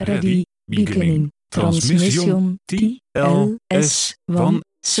Ready, beginning, transmission, TLS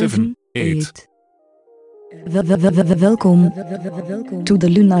 178. Welcome to the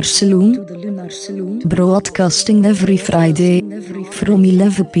Lunar Saloon, broadcasting every Friday from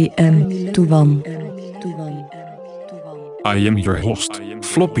 11 p.m. to 1. I am your host,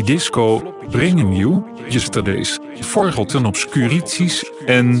 Floppy Disco, bringing you yesterday's forgotten obscurities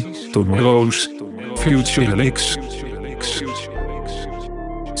and tomorrow's future relics.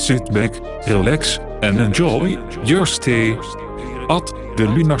 Sit back, relax and enjoy your stay at the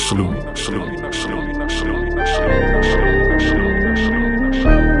Lunar Saloon.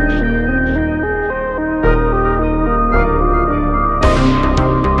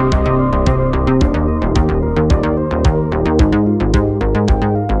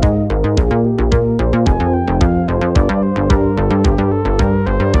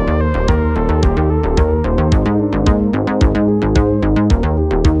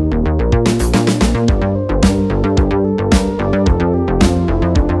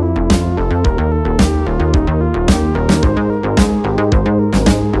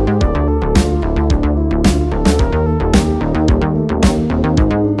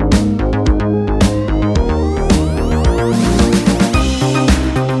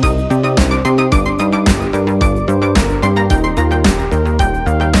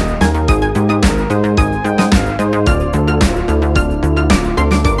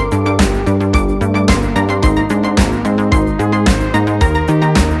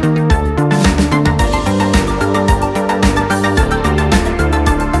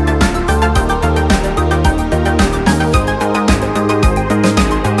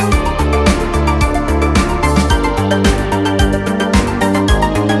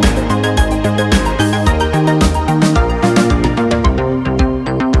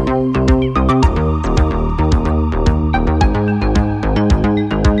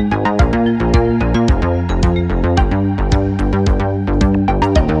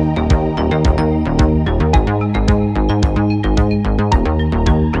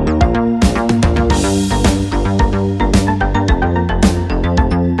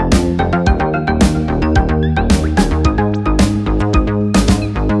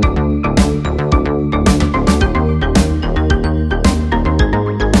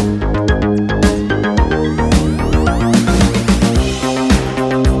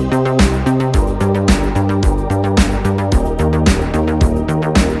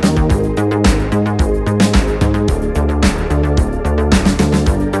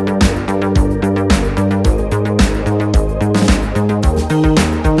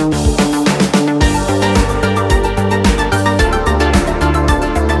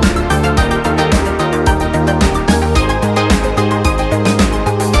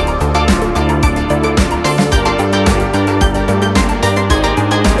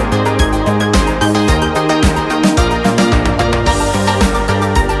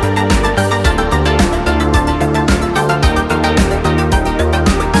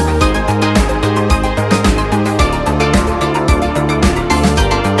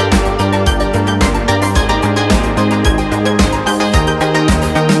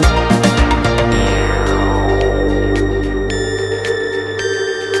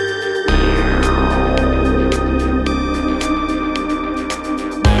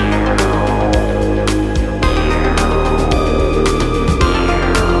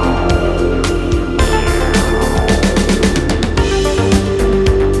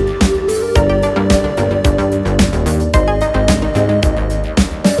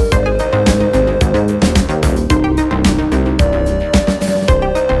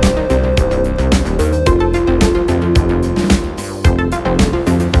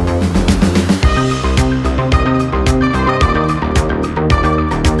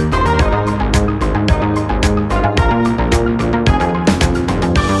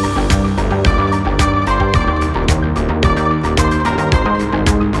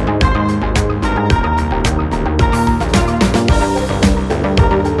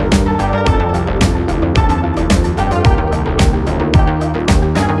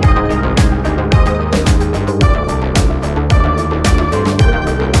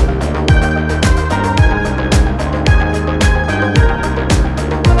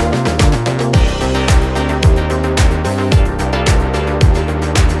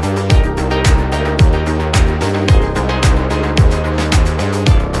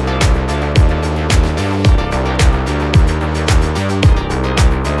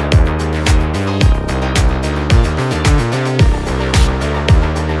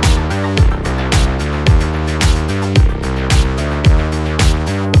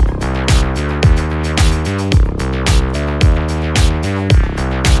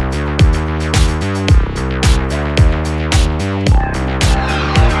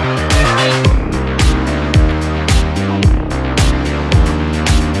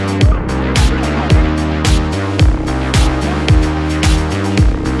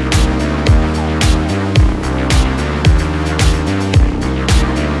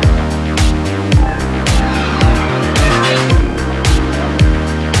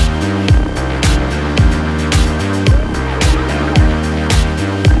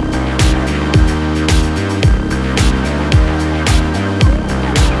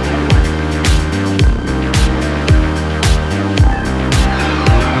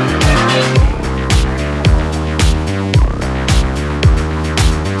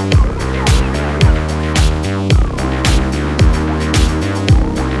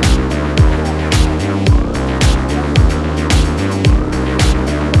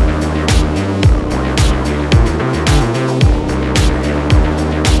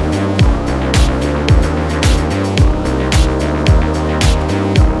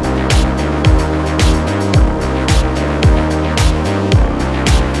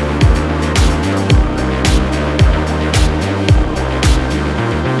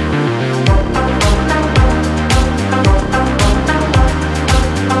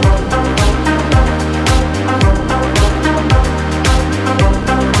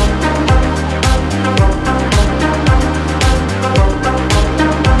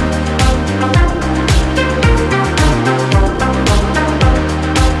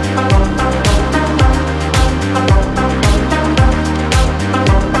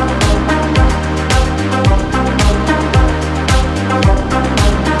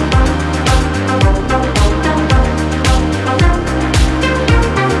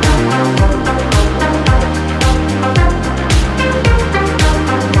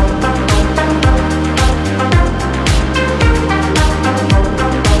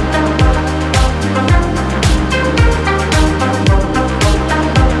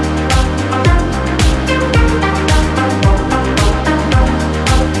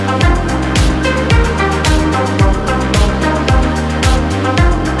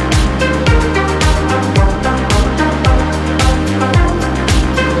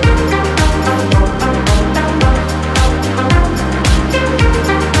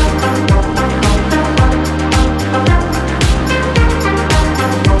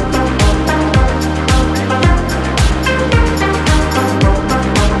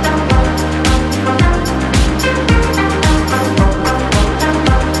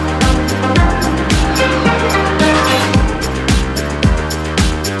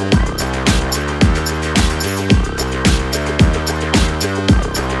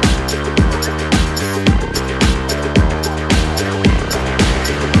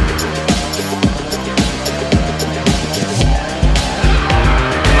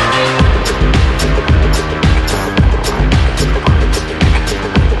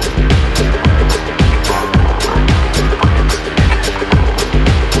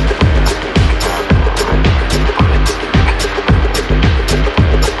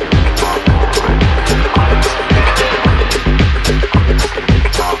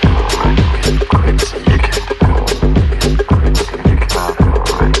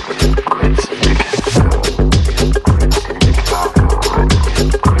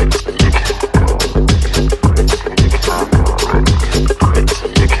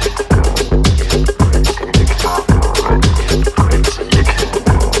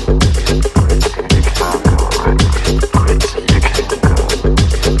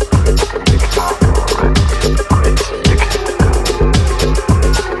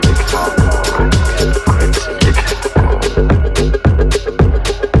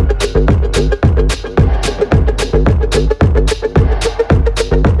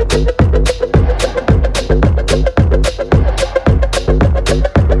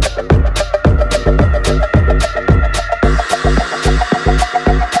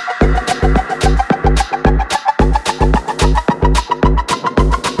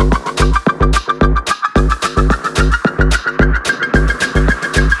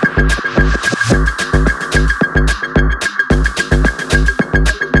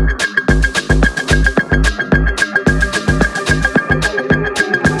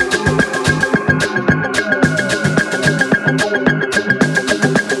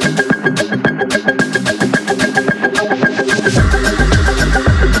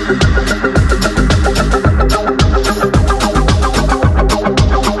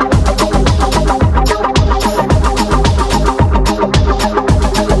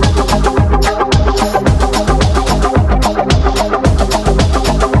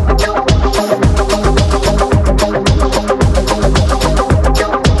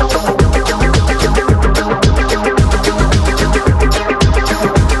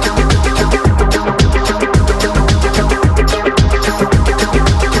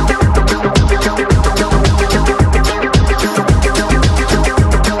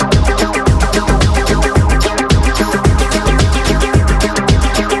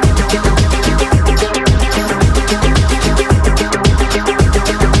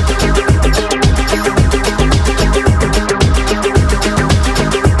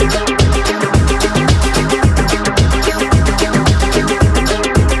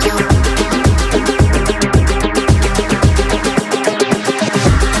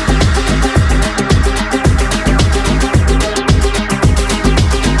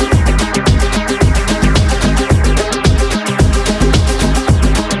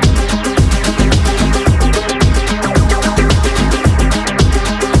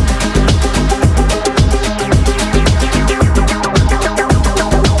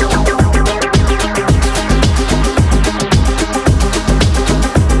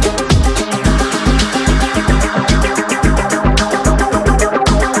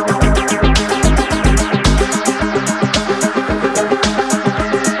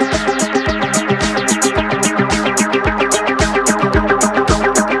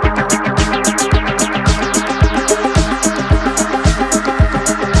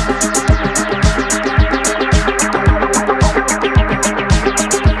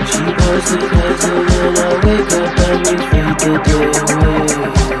 was the better when I wake up and we fade the day away.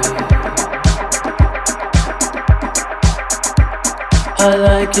 I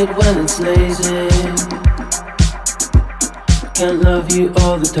like it when it's lazy. Can't love you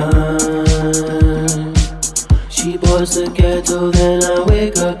all the time. She boils the kettle, then I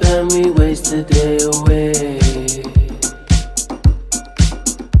wake up and we waste the day away.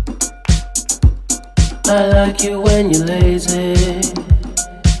 I like you when you're lazy.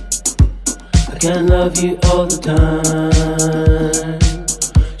 I can't love you all the time.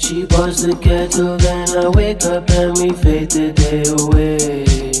 She boils the kettle, then I wake up and we fade the day away.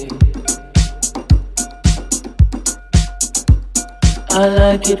 I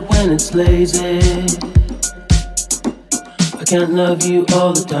like it when it's lazy. I can't love you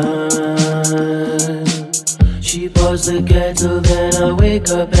all the time. She pours the kettle, then I wake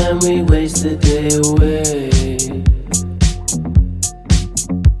up and we waste the day away.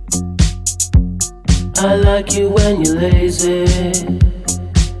 I like you when you're lazy.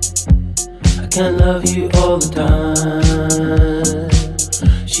 I can't love you all the time.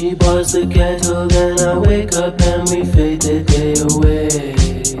 She pours the kettle, then I wake up and we fade the day away.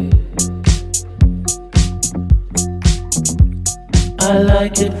 I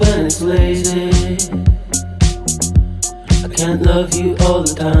like it when it's lazy. I can't love you all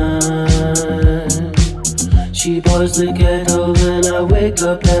the time. She pours the kettle, then I wake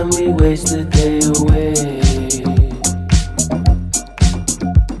up and we waste the day away.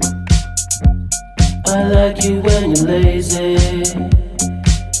 I like you when you're lazy.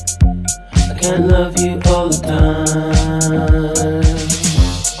 I can't love you all the time.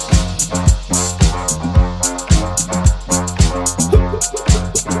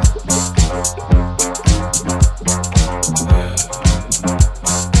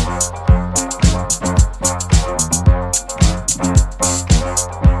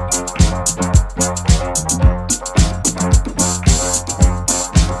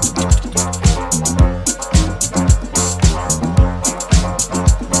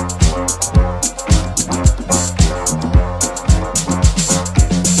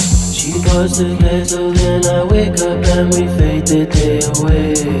 The kettle, then I wake up and we fade the day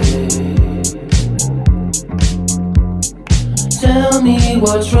away. Tell me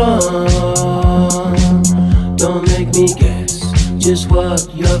what's wrong. Don't make me guess just what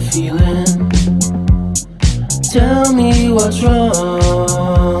you're feeling. Tell me what's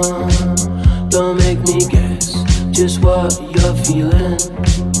wrong. Don't make me guess just what you're feeling.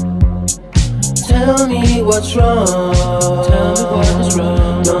 Tell me what's wrong. Tell me what's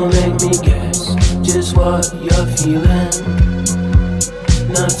wrong. Don't make me guess just what you're feeling.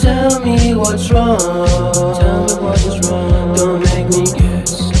 Now tell me what's wrong. Tell me what's wrong. Don't make me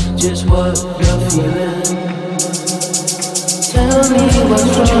guess just what you're feeling. Tell me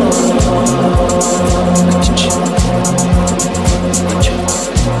what's wrong.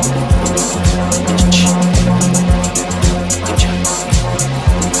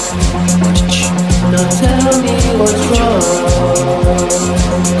 Now tell me what's wrong.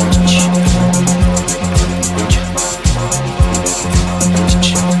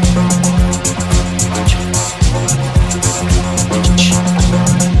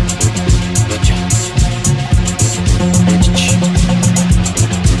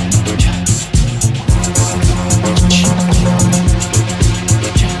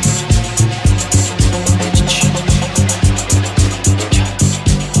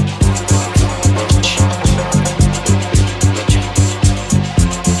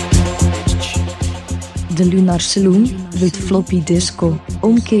 The Lunar Saloon, with floppy disco,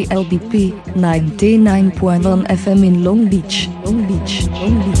 on KLBP 99.1 FM in Long Beach, Long Beach,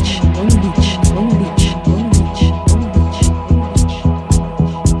 Long Beach, Long Beach, Long Beach, Long Beach, Long Beach.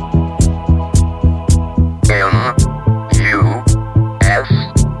 M.U.S.I.C.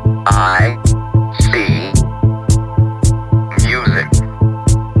 Music.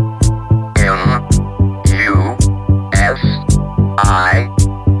 M.U.S.I.C.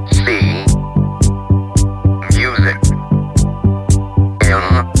 Music.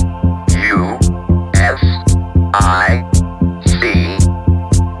 M.U.S.I.C.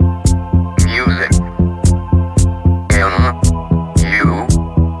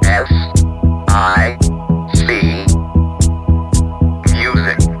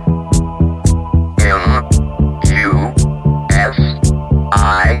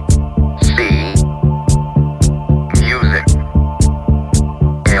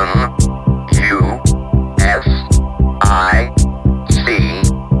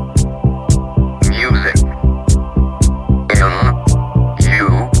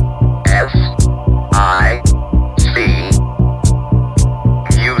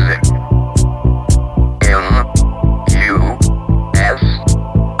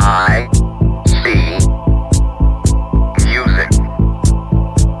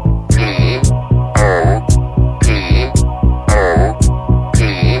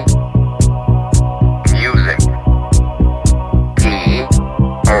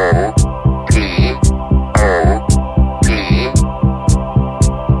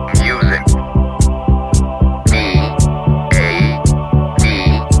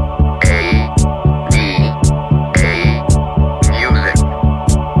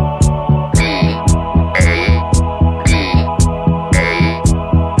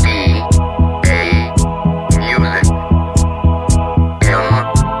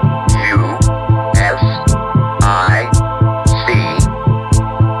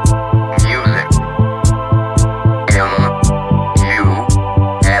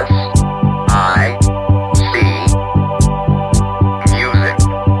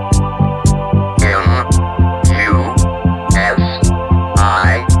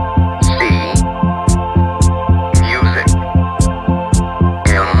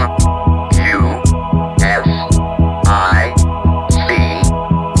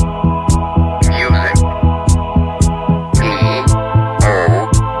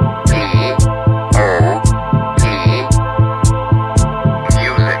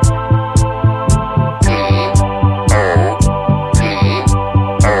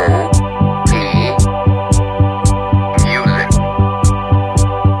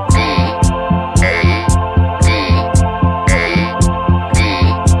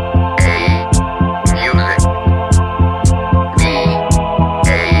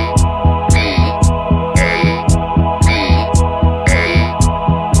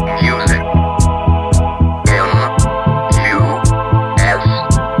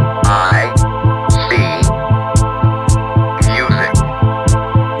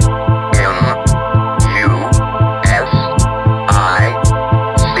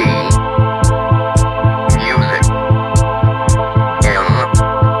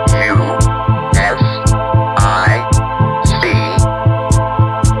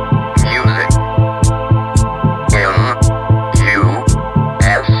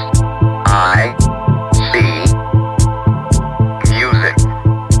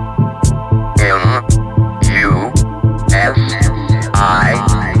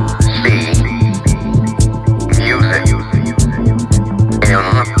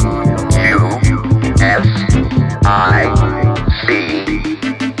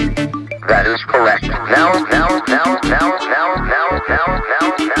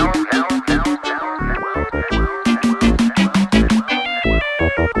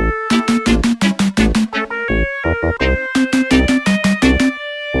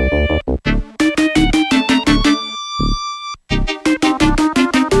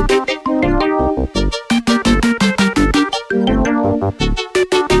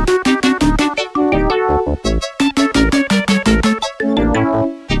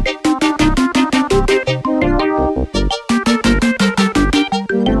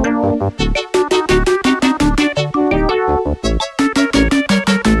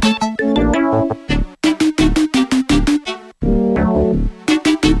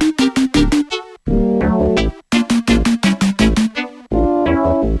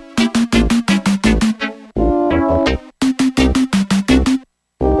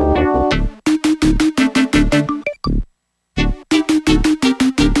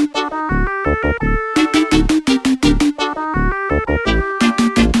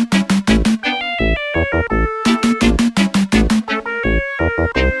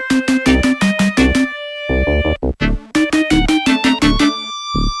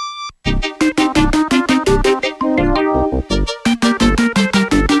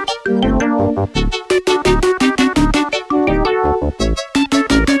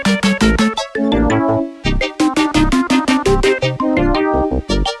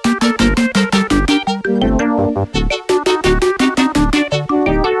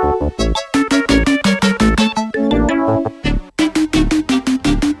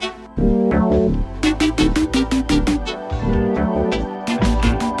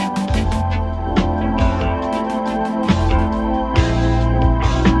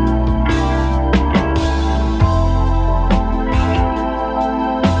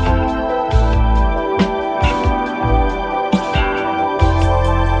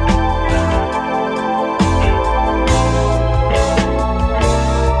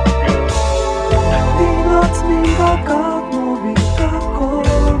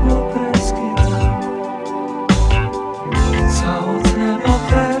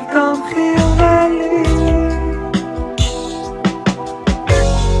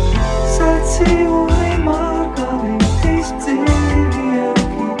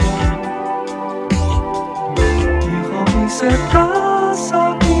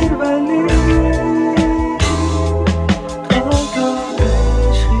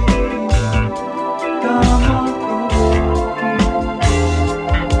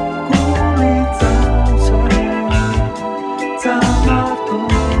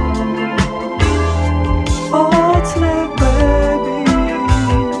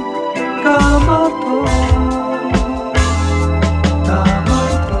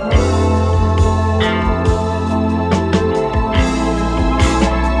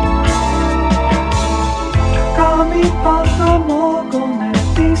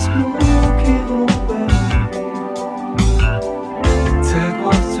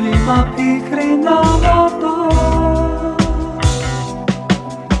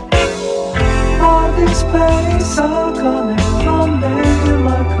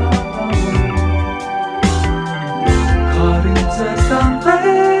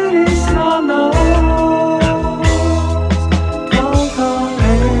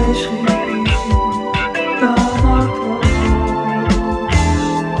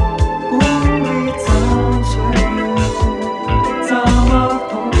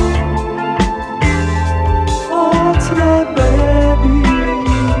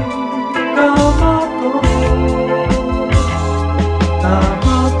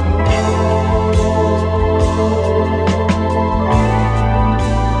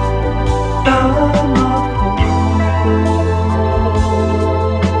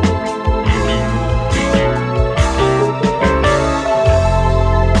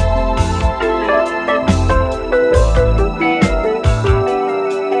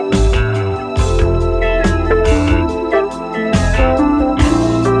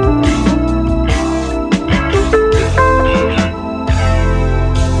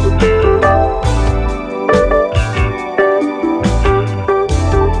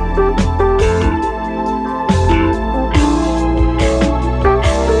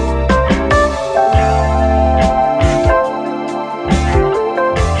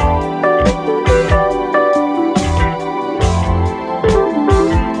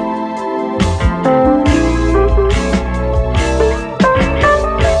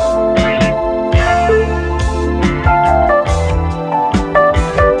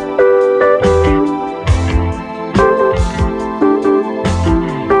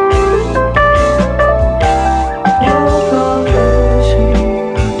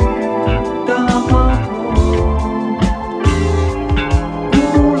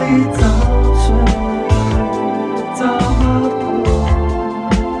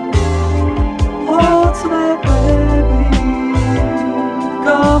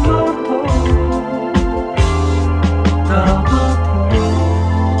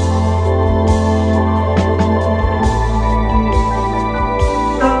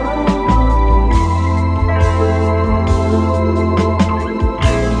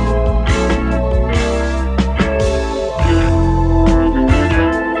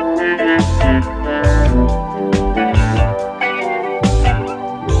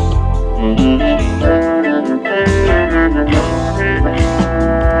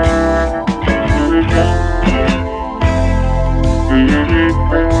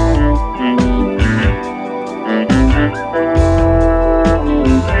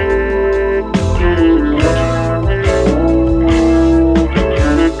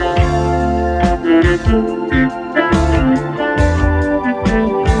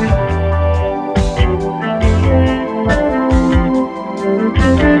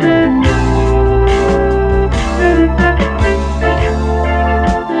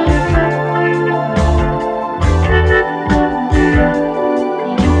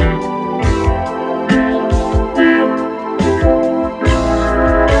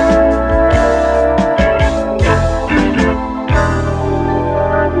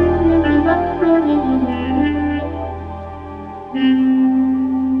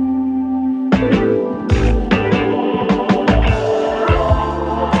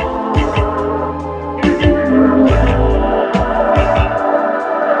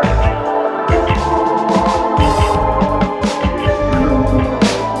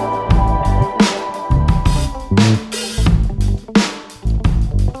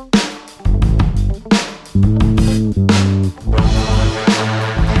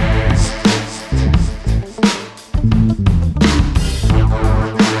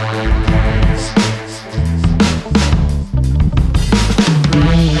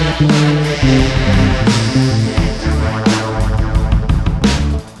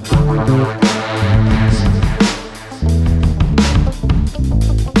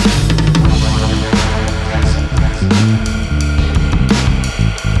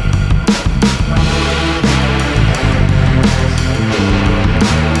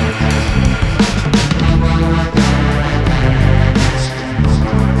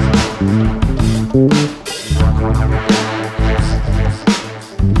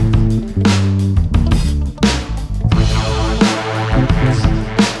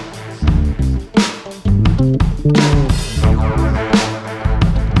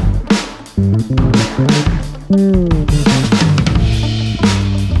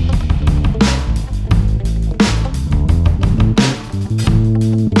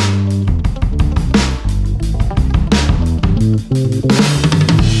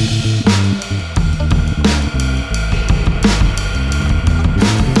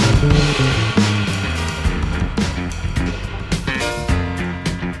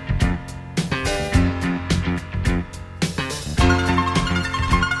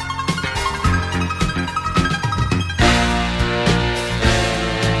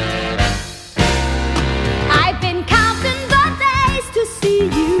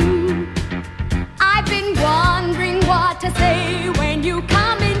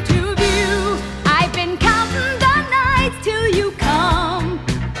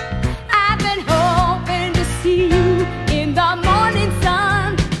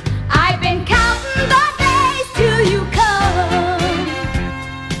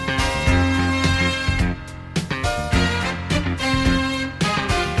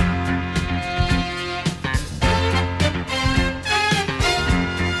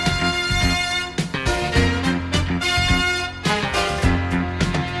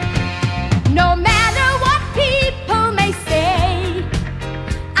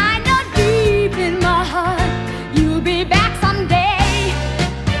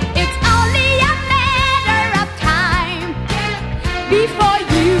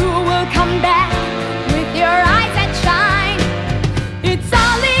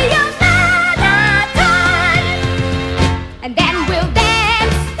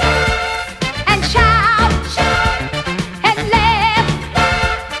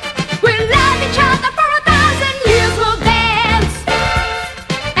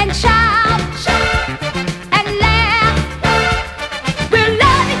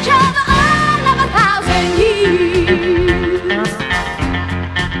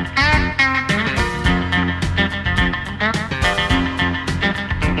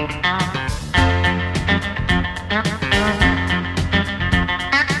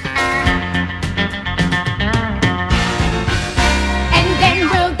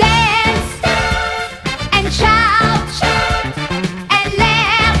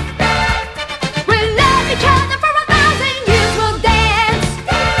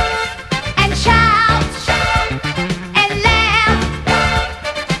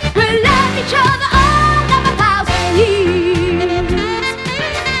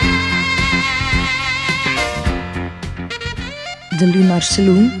 The Lunar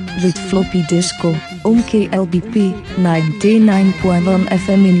Saloon with floppy disco on KLBP 99.1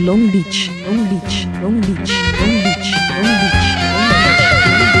 FM in Long Beach, Long Beach, Long Beach, Long Beach, Long Beach.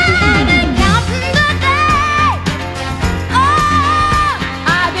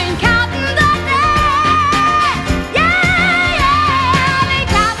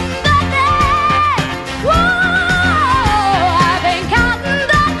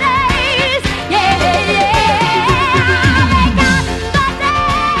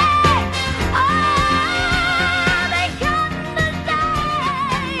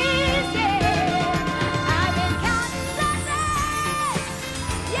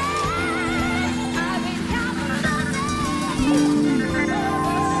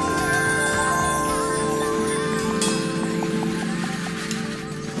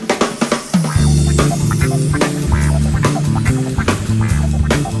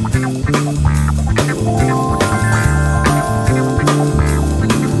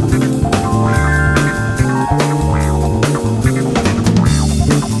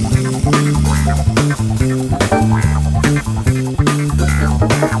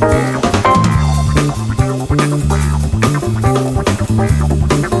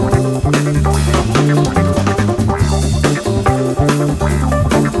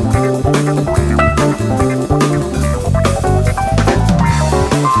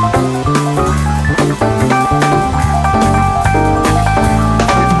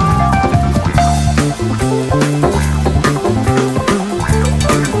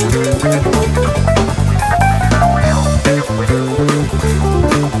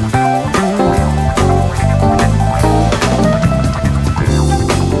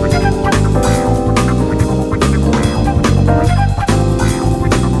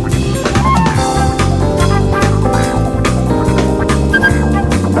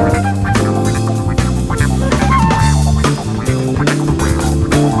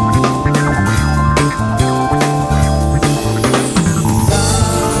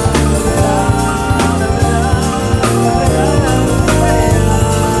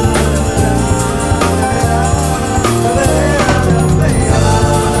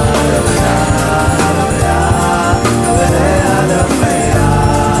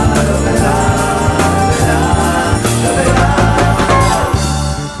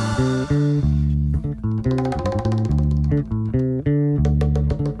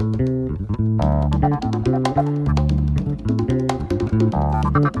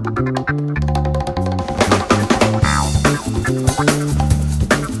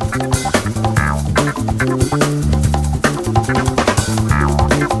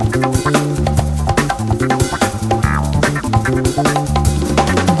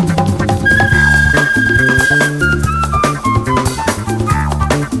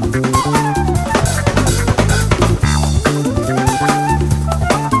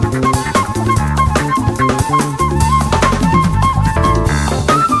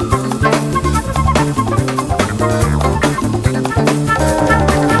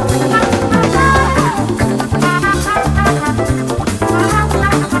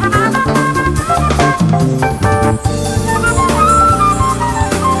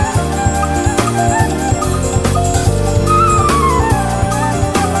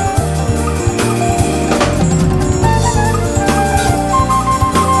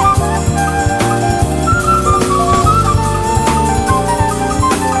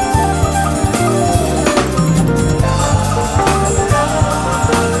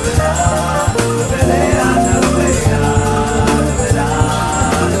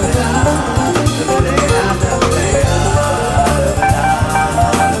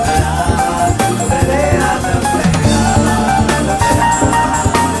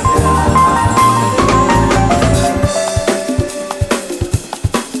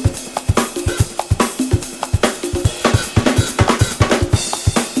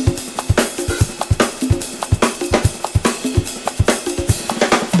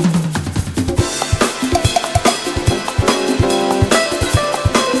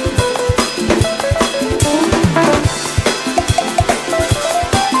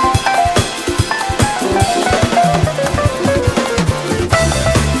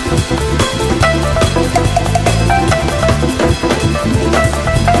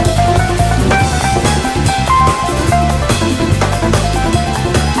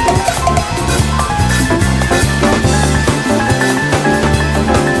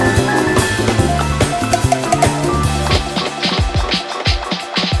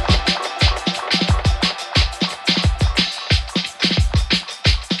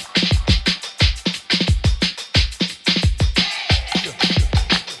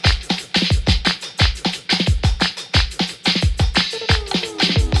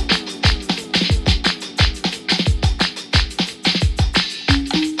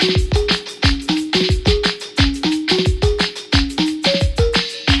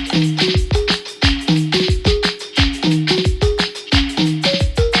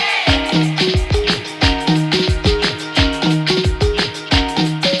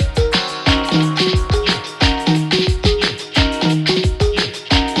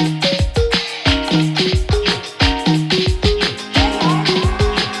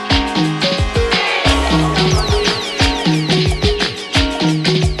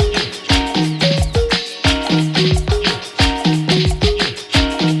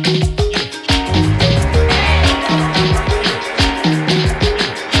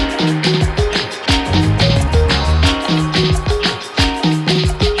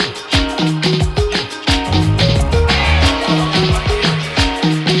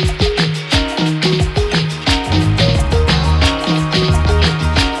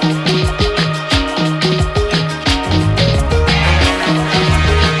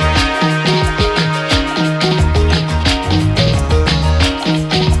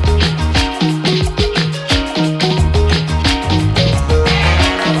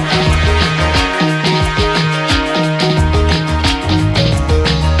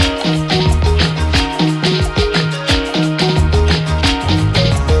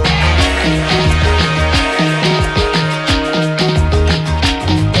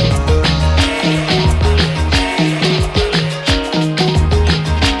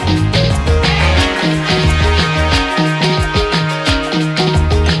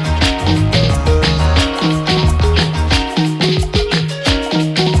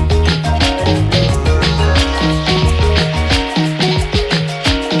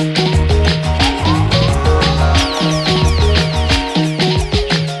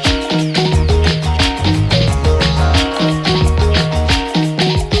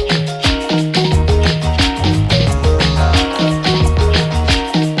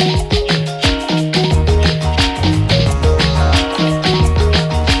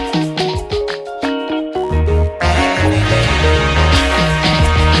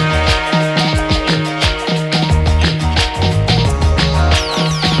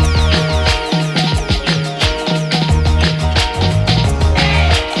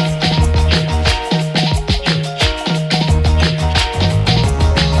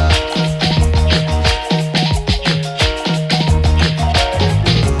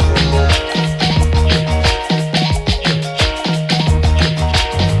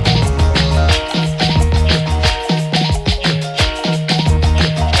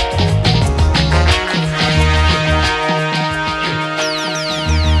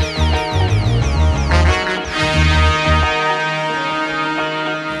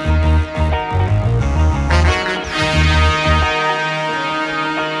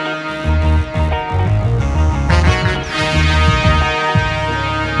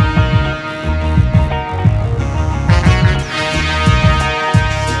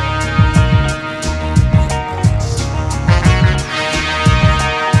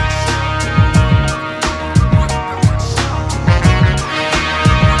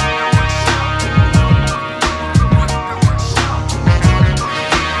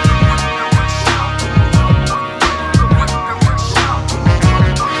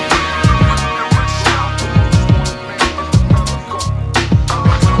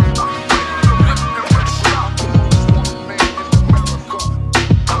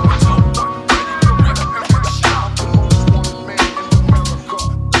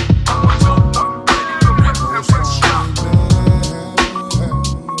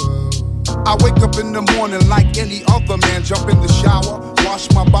 I wake up in the morning like any other man. Jump in the shower, wash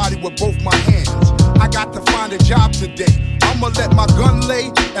my body with both my hands. I got to find a job today. I'ma let my gun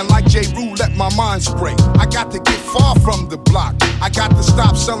lay, and like J. Rue, let my mind spray. I got to get far from the block. I got to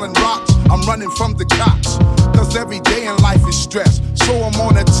stop selling rocks. I'm running from the cops. Cause every day in life is stress. So I'm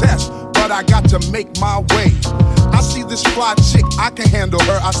on a test, but I got to make my way. I see this fly chick, I can handle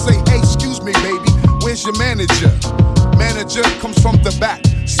her. I say, hey, excuse me, baby, where's your manager? Manager comes from the back.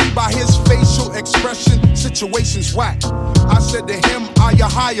 See by his facial expression, situation's whack. I said to him, are you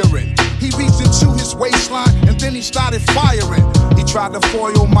hiring? He reached into his waistline and then he started firing. He tried to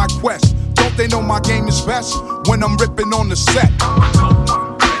foil my quest. Don't they know my game is best when I'm ripping on the set?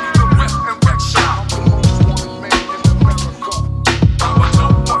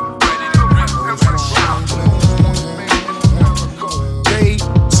 Day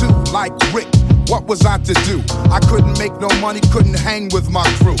two, like Rick. What was I to do? I couldn't make no money, couldn't hang with my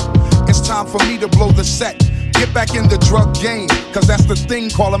crew. It's time for me to blow the set. Get back in the drug game, cause that's the thing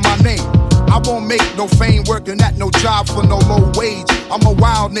calling my name. I won't make no fame working at no job for no low wage. I'm a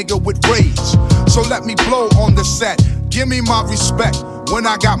wild nigga with rage. So let me blow on the set. Give me my respect when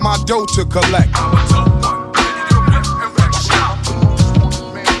I got my dough to collect. I'm a dope one.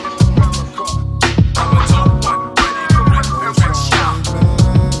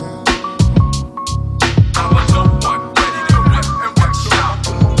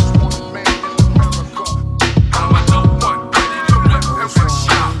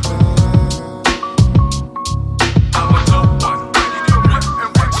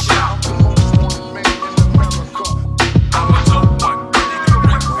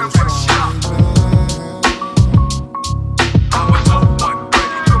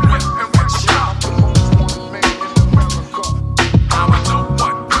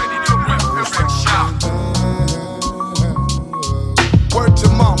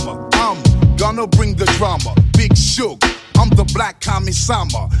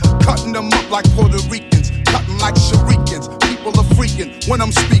 Sama, cutting them up like Puerto Ricans, cutting like Sharikans. People are freaking when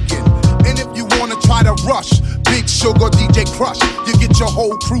I'm speaking. And if you wanna try to rush Big Sugar, DJ Krush, you get your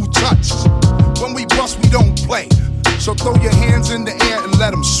whole crew touched. When we bust, we don't play. So throw your hands in the air and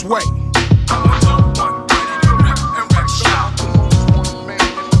let them sway.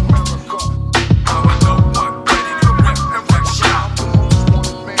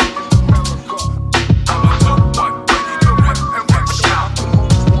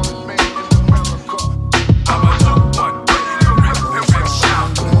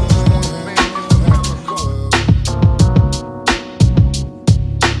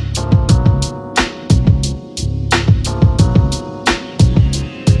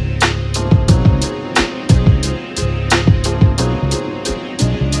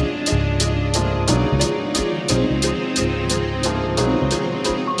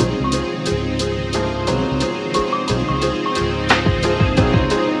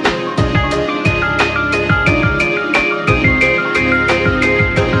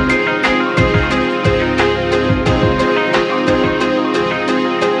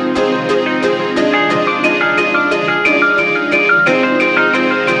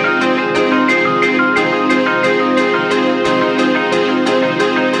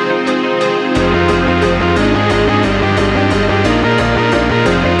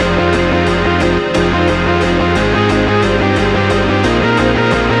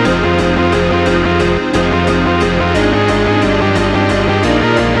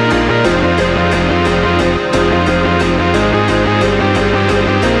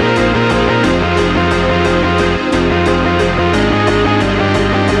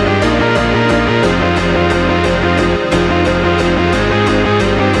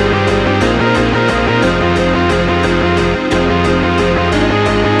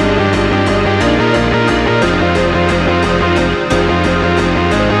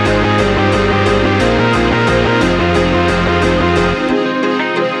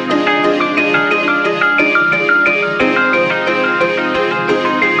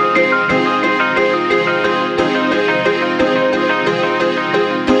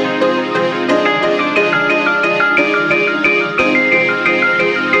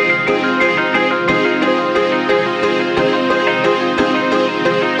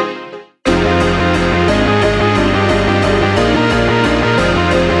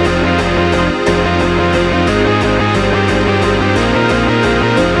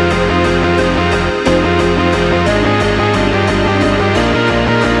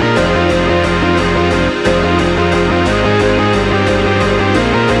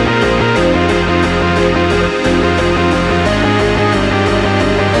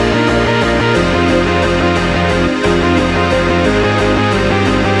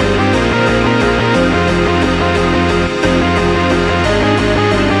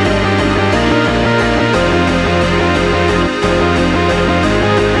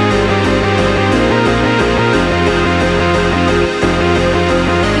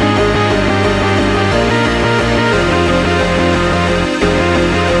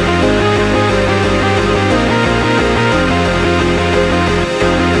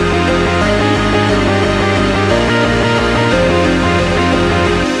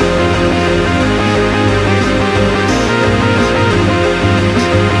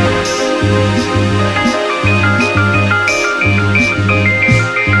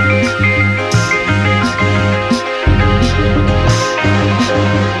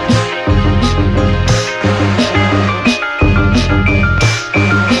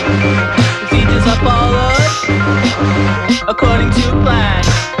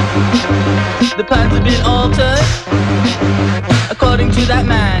 that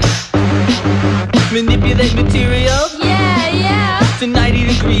man manipulate material? Yeah, yeah. To 90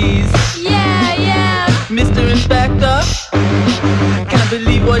 degrees. Yeah, yeah. Mr. Inspector can't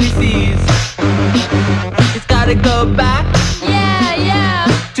believe what he sees. He's gotta go back. Yeah,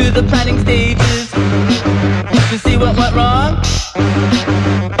 yeah. To the planning stages to see what went wrong.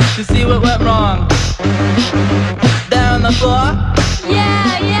 To see what went wrong. There on the floor.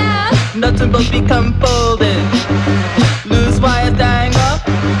 Yeah, yeah. Nuts and bolts become folded. Loose wire dangle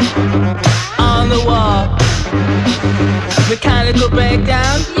on the wall. Mechanical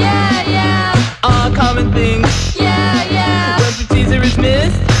breakdown. Yeah, yeah. All common things. Yeah, yeah. When procedure is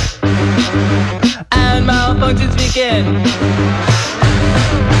missed and malfunctions begin.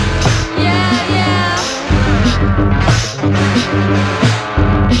 Yeah, yeah.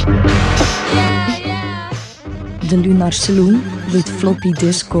 Yeah, yeah. The Lunar Saloon with floppy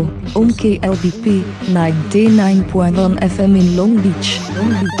disco on KLBP 99.1 FM in Long Beach. Long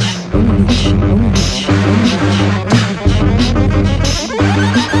Beach, Long Beach, Long Beach, Long Beach, Long Beach.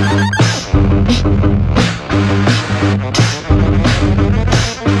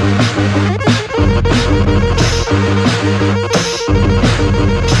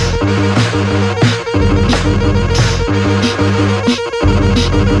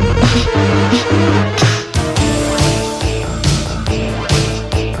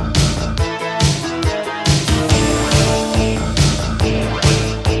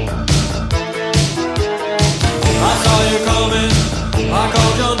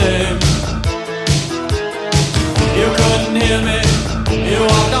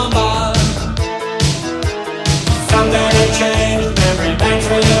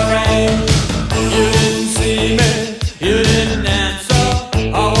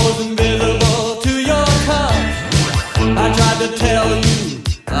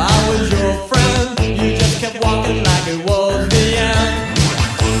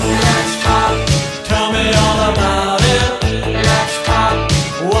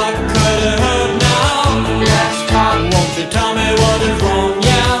 Tell me what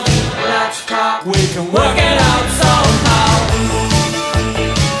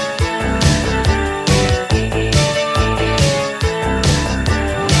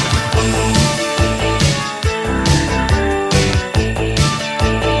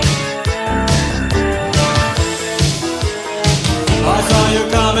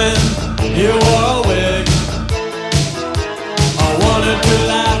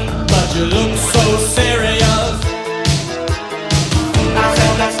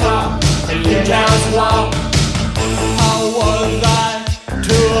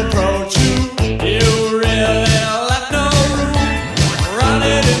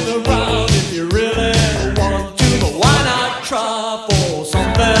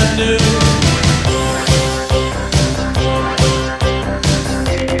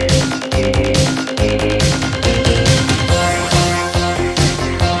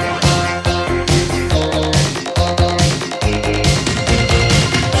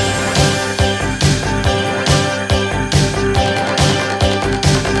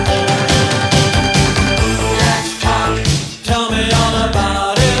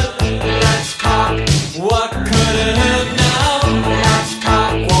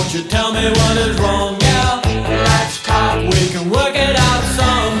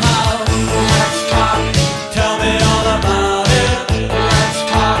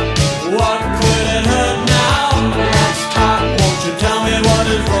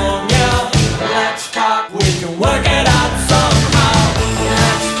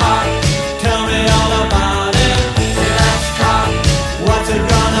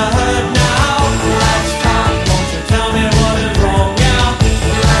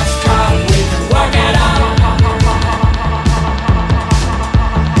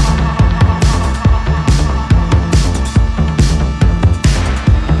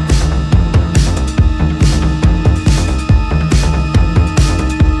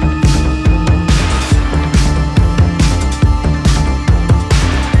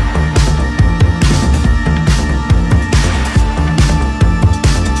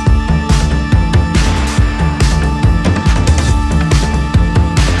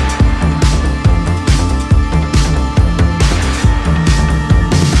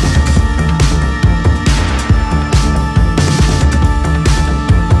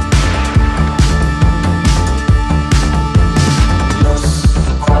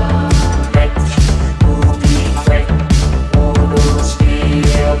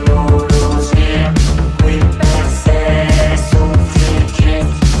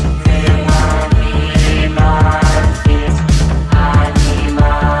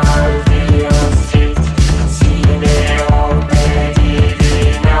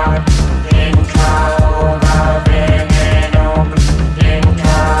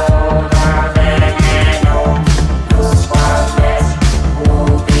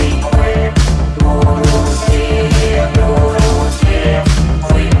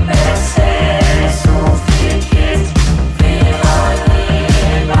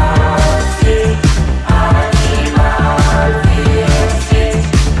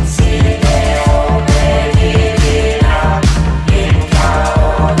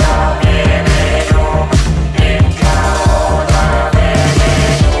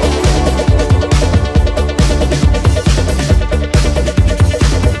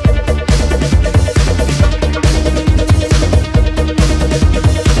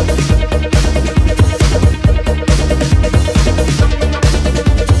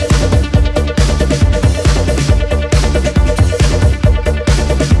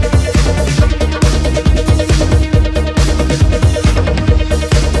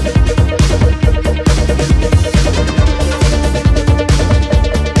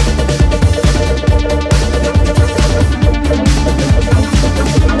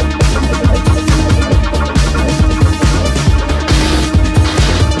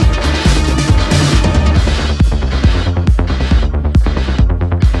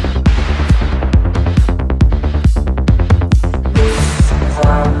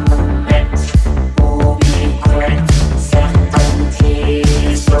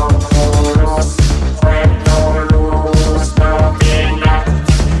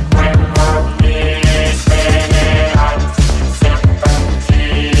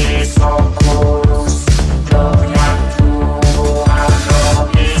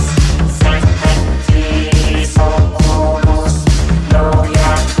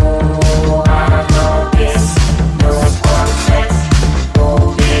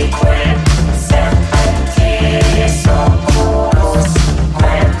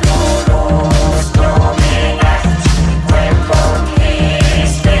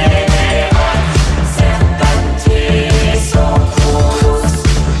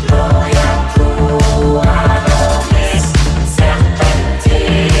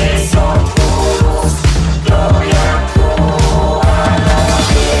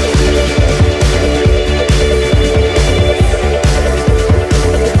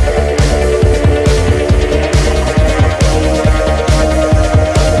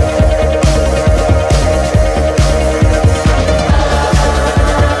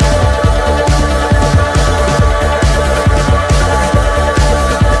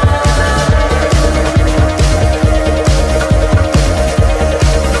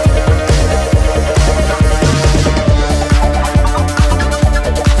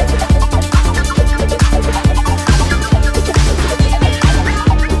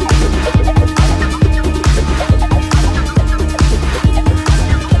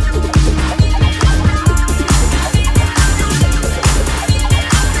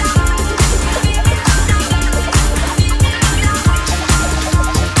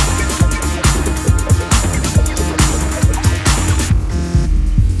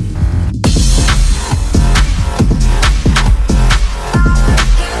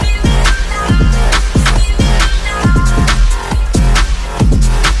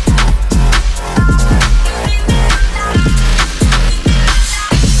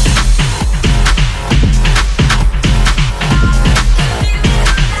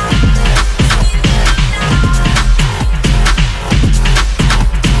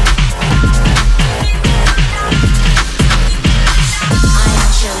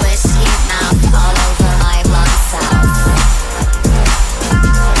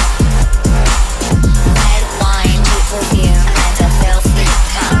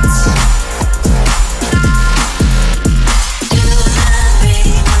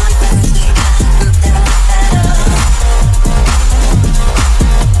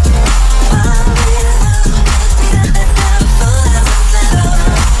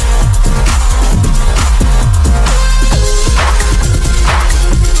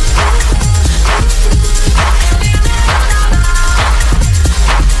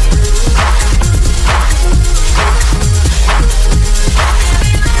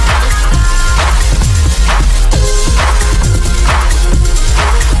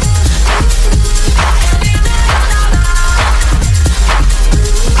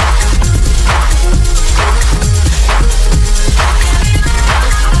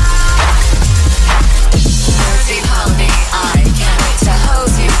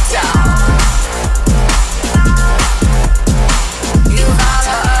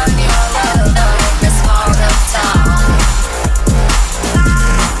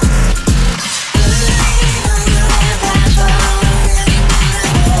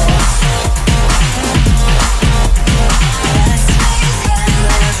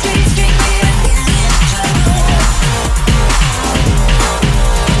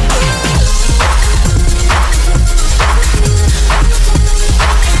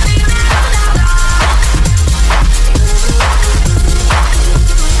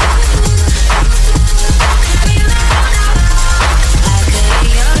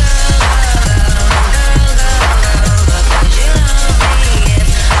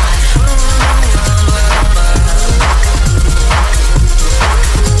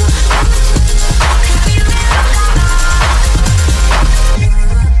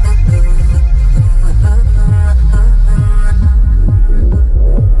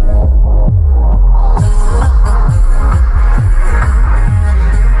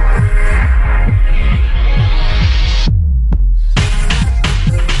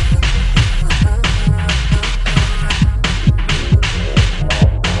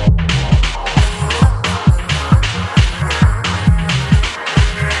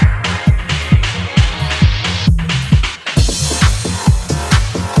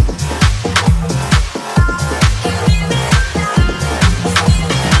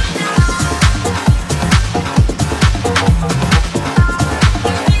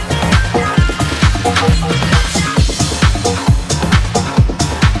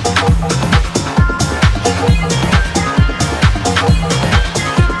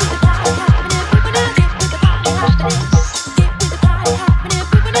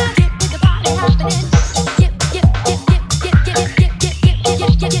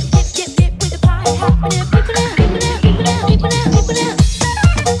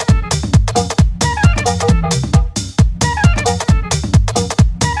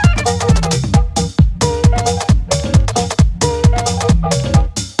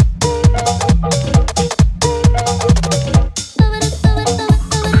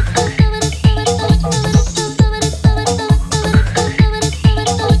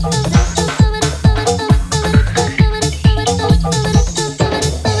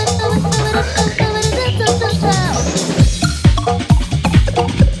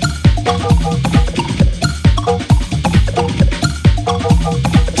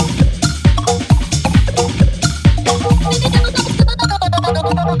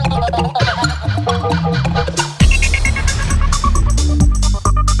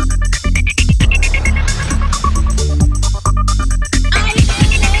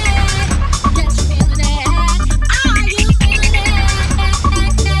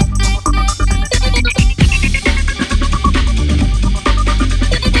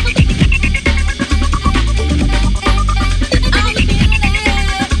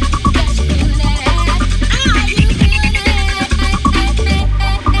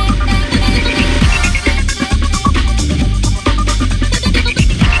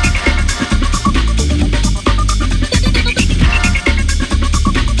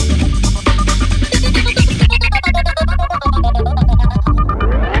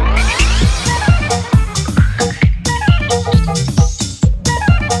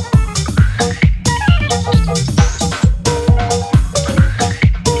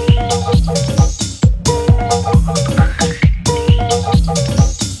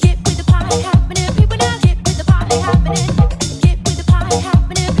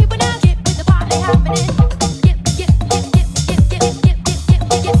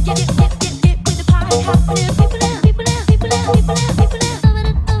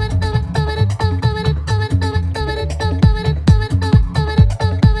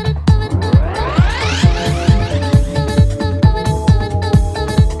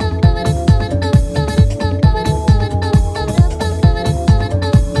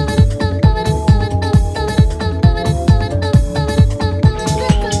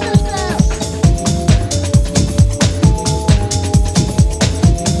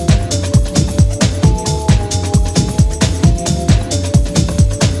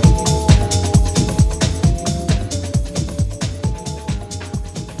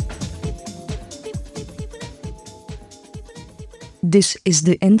This is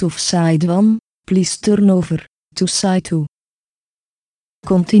the end of side 1, please turn over to side 2.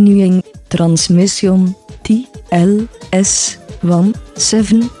 Continuing transmission TLS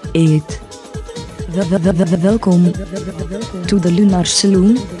 178. Welcome to the Lunar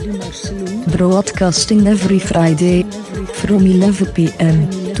Saloon, broadcasting every Friday from 11 p.m.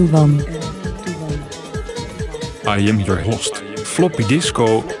 to 1. I am your host, Floppy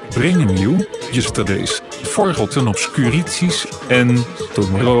Disco, bringing you yesterday's forgotten obscurities and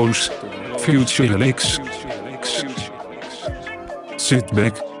tomorrow's future relics. Sit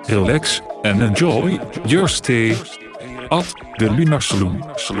back, relax and enjoy your stay at the Lunar Saloon.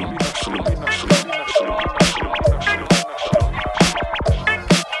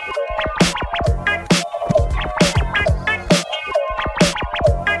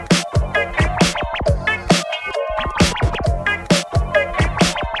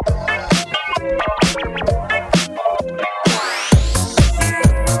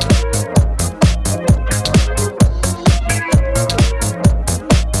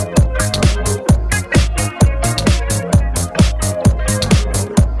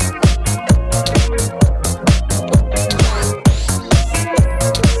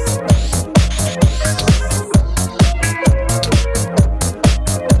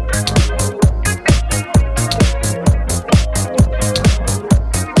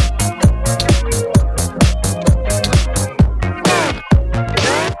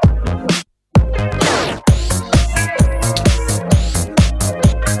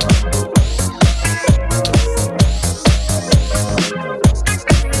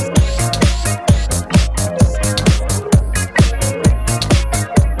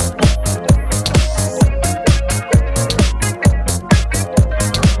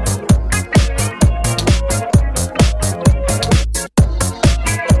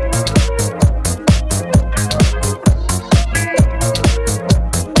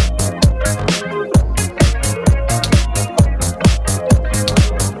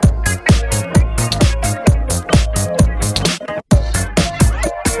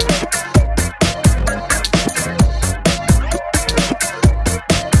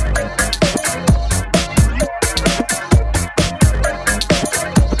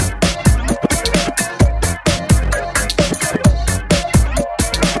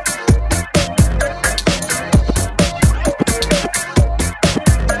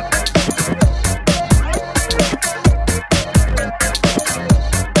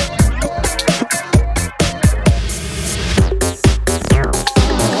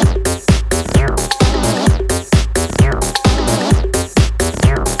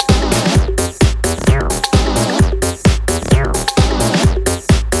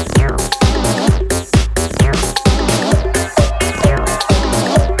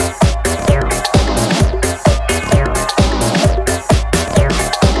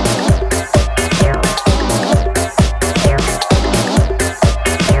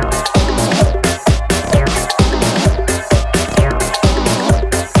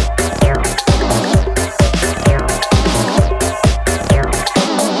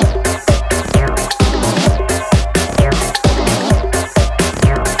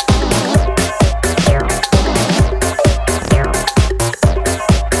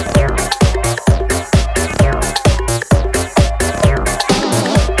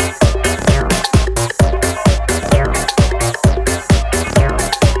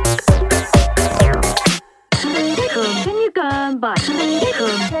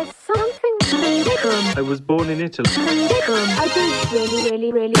 I was born in Italy. I think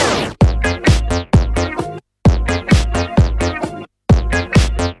really.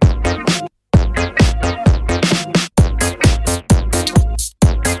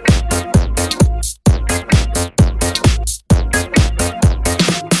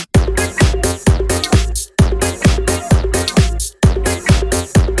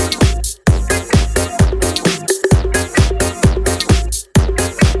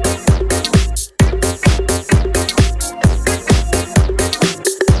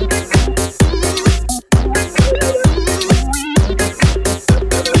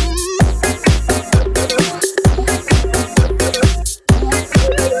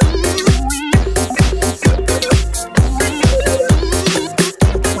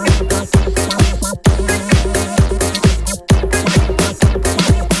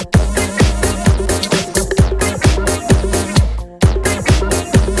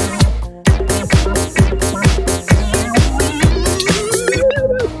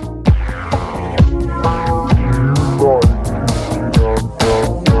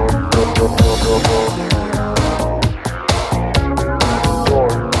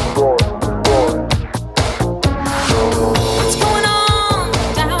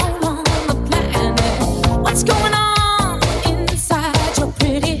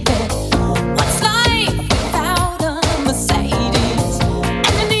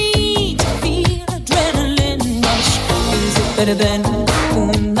 better than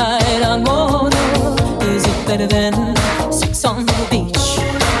moonlight on water? Is it better than sex on the beach?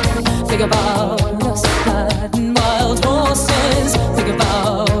 Think about us riding wild horses. Think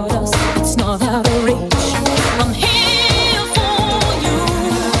about us, it's not out of reach. I'm here for you,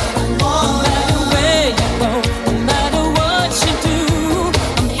 no matter where you go, no matter what you do.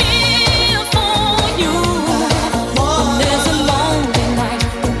 I'm here for you. When there's a lonely night,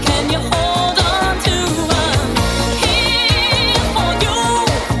 who can you hold on to? I'm here for you.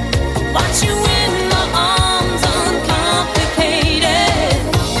 Want you in my arms, uncomplicated.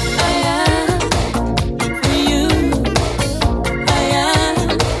 I am for you. I am.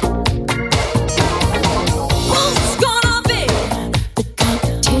 Who's gonna be the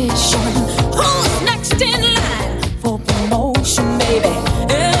competition? Who's next in line for promotion, baby?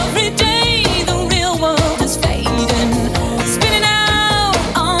 Every day the real world is fading, spinning out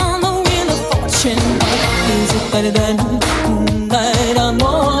on the wheel of fortune. Is it better than moonlight on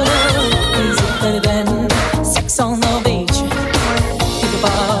water? Is it better than sex on the beach? Think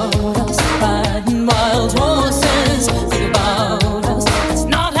about us riding wild horses. Think about us, it's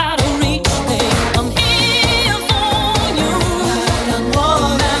not out of reach, babe. I'm here for you, no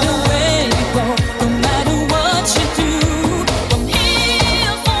matter where you go, no matter what you do. I'm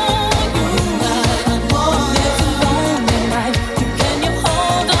here for you. There's a lonely night, who can you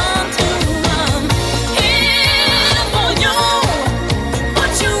hold on to? I'm here for you.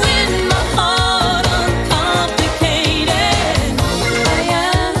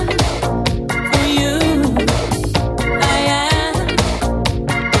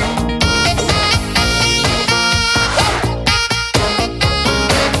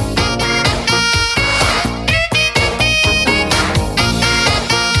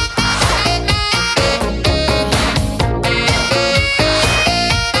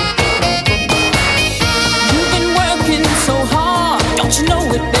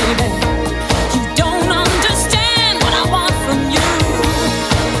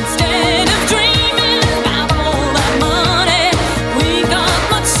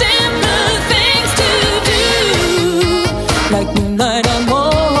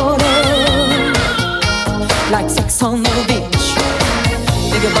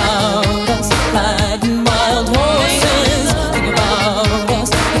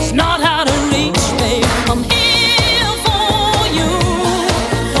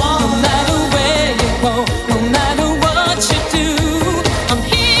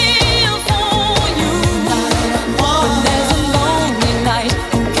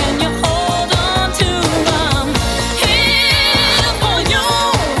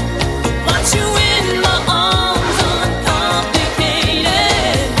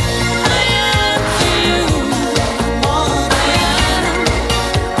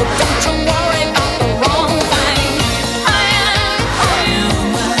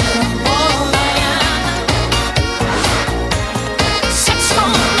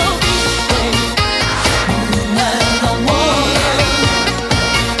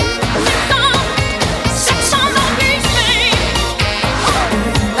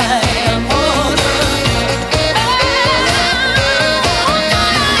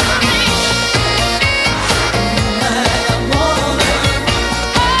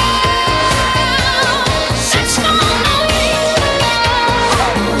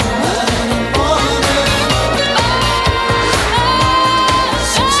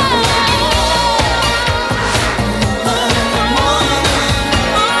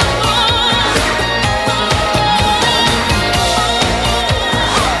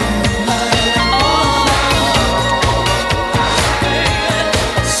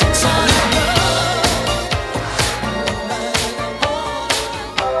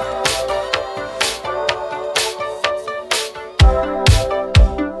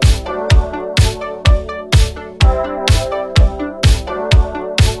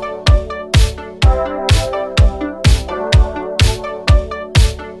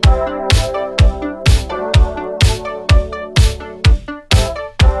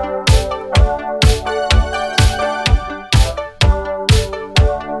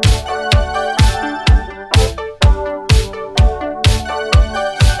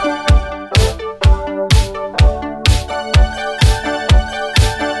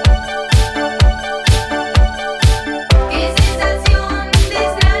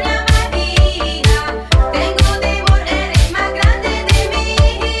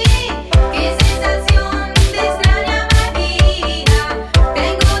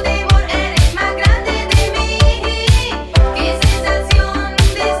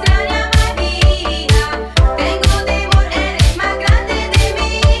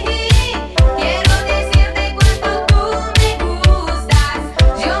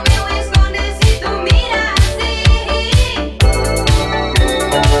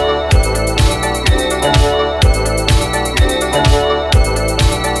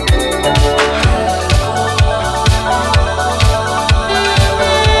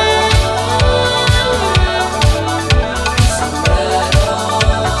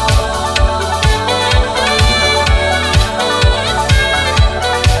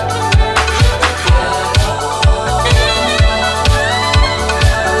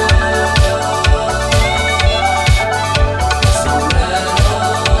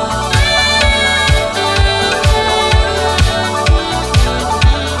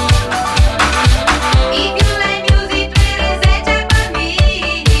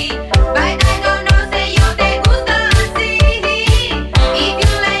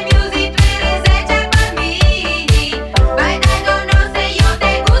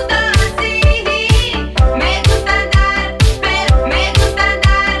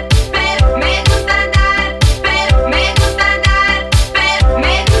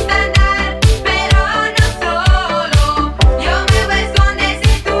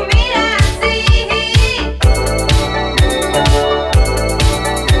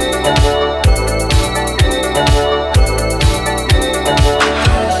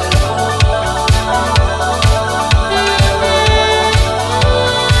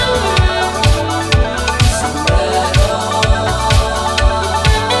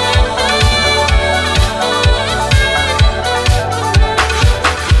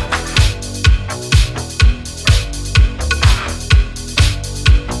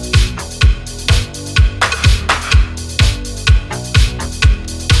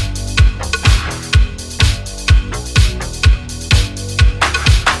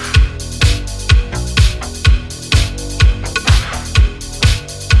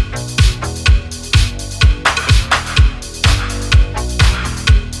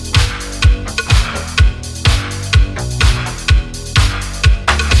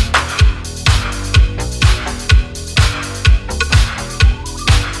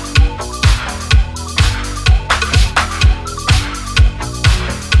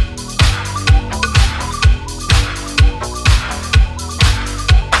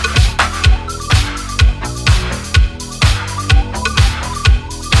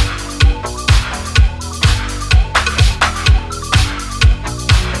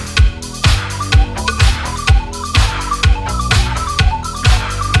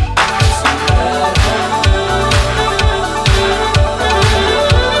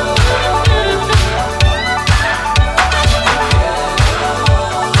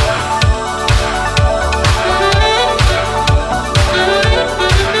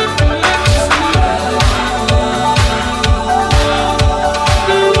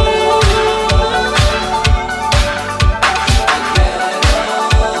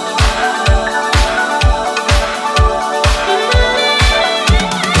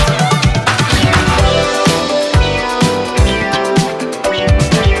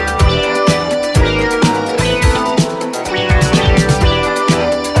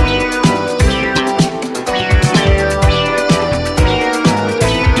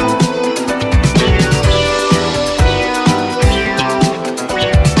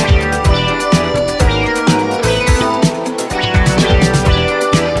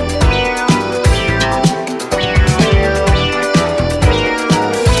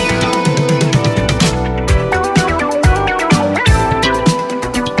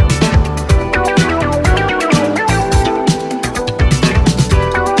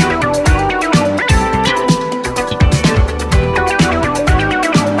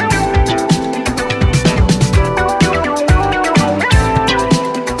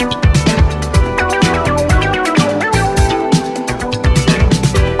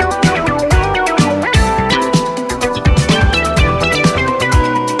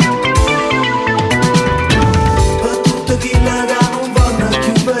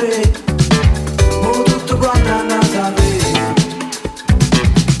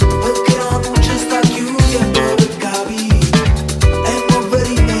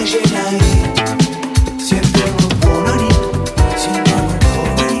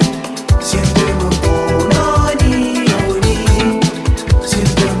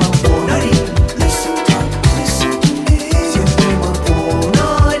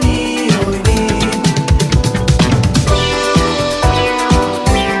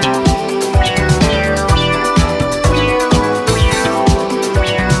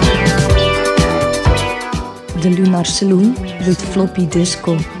 The Lunar Saloon with floppy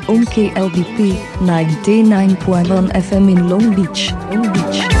disco on KLBP 99.1 FM in Long Beach. Long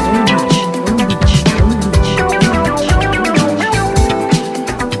Beach. Long Beach. Long Beach. Long Beach.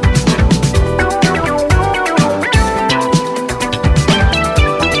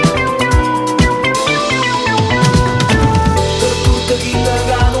 Per tutte chi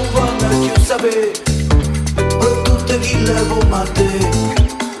che non vanno più sapere, per tutte chi le combatte,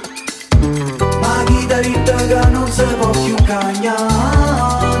 ma chi da ritta che non si può più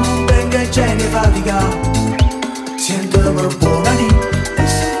cagnare, non venga e ce ne fatica, sientami buonani,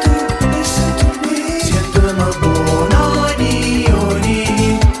 sientami buonani,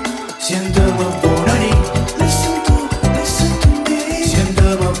 sientami buonani,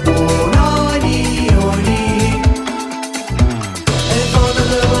 sientami buonani, e foto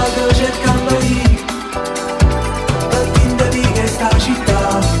che vado cercando lì, per dirvi che sta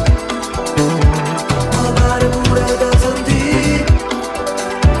città, ma pare pure da sentire,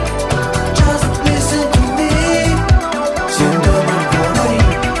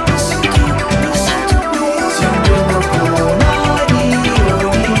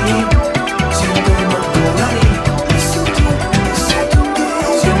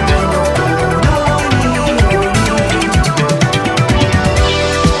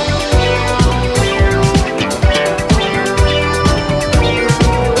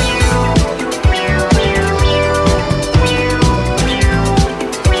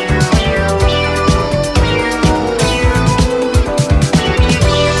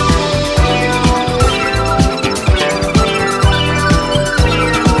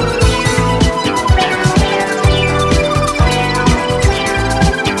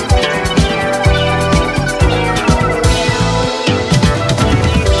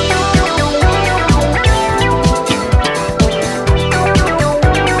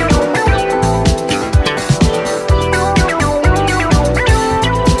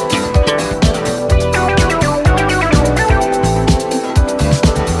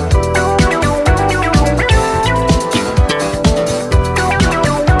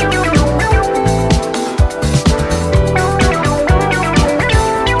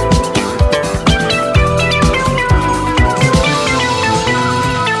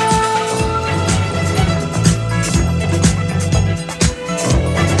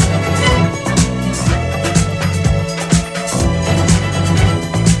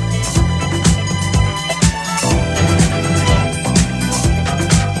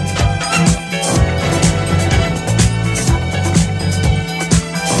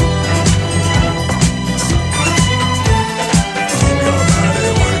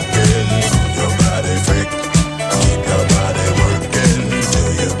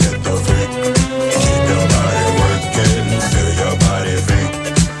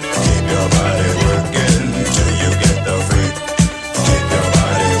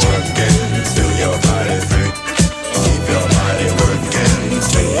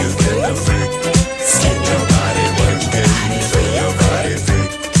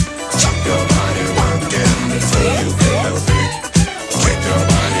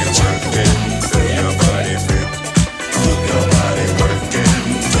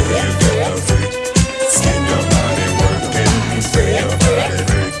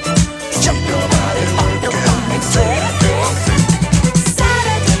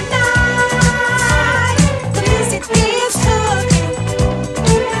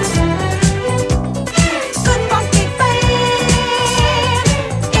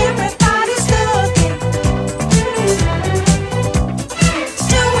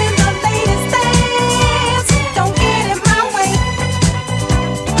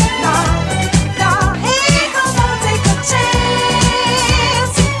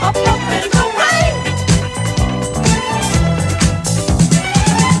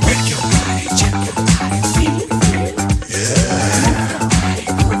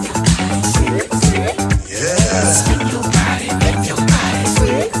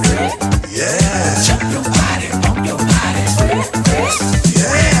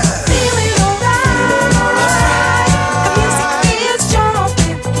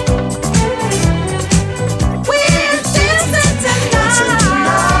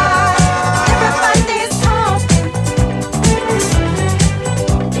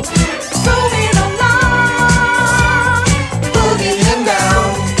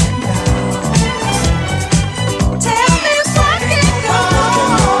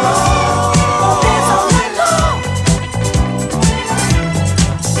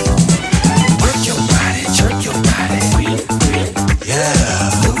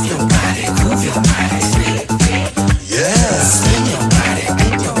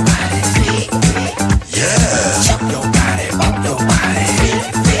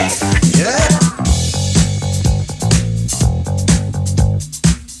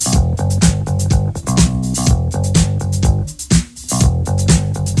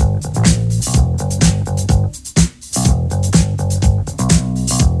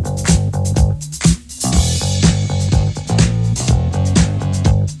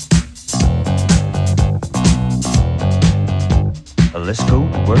 let's go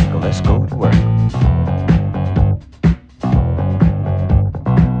to work, let's go to work.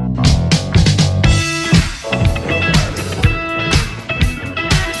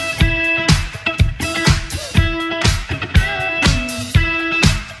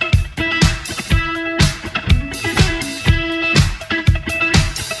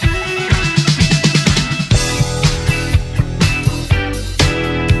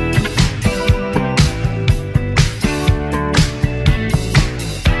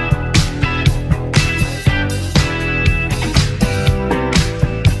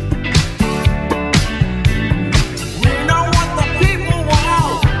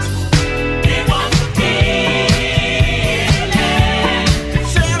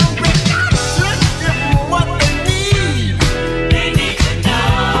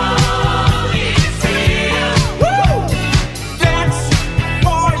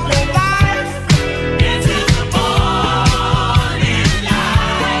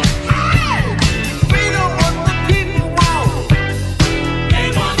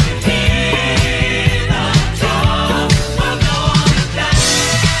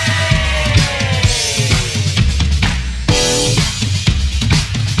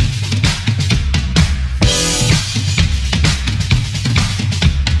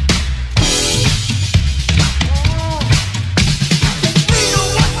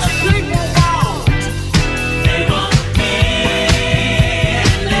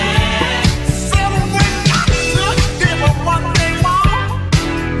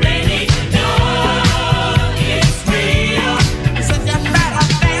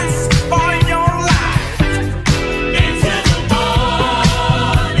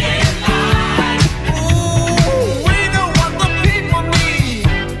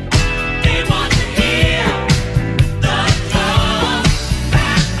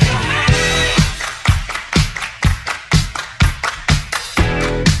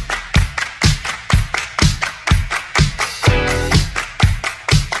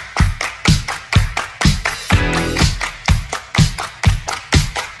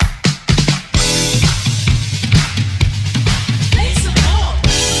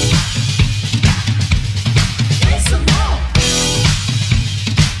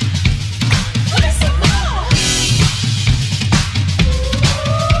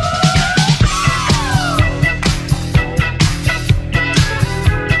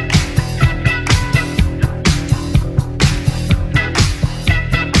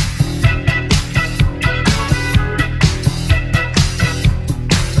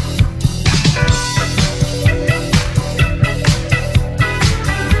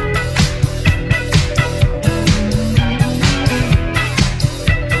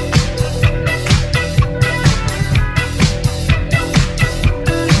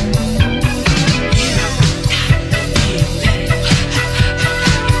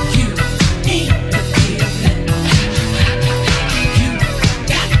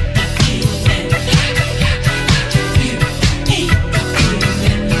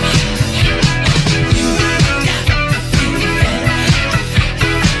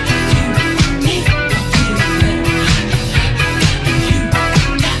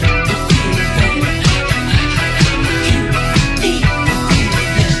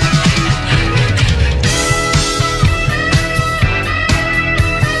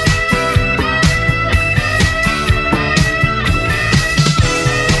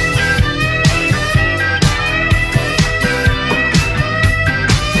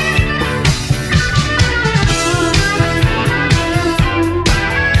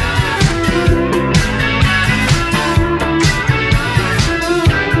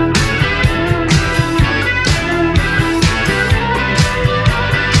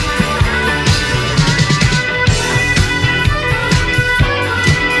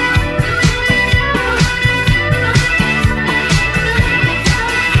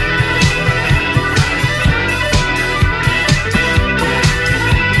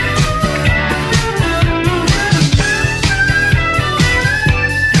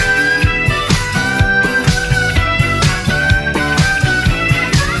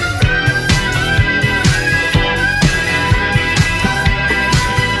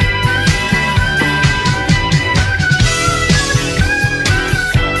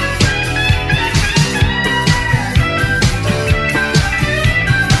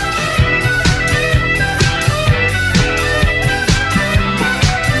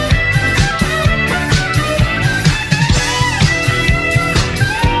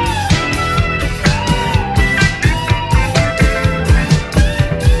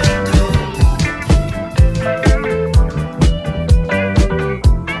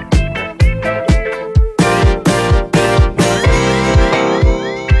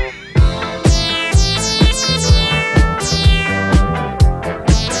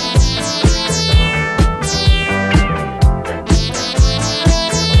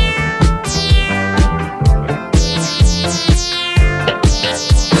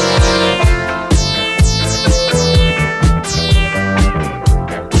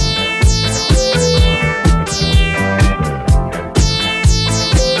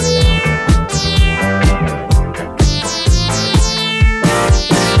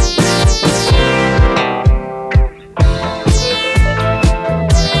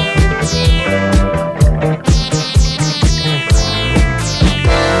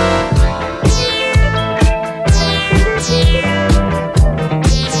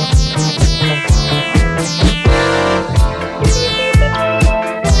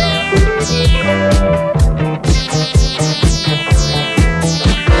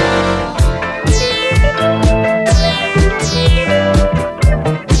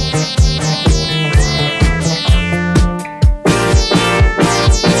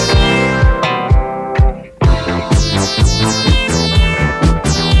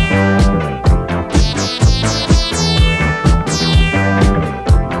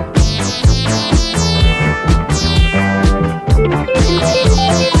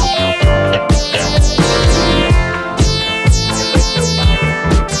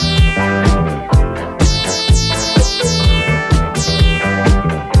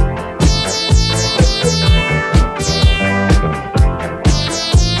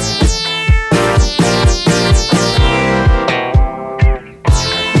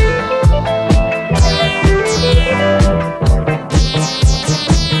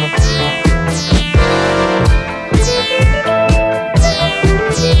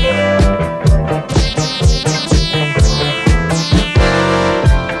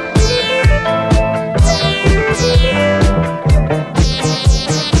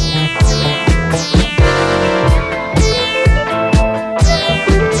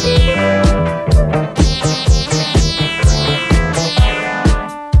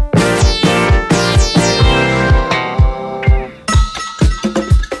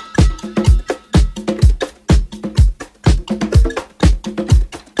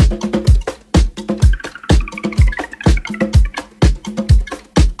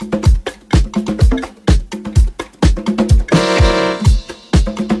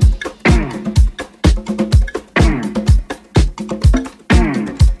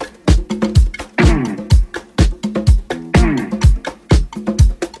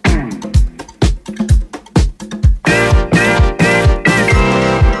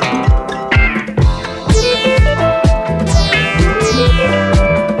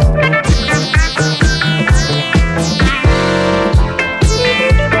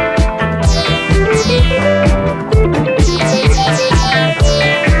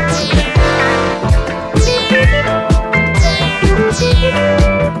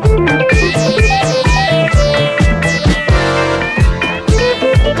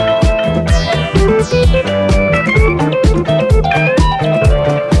 The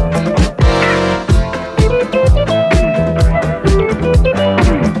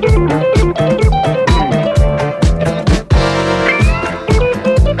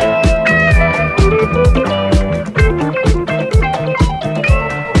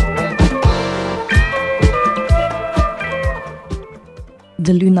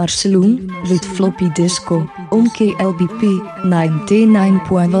Lunar Saloon with floppy disco on KLBP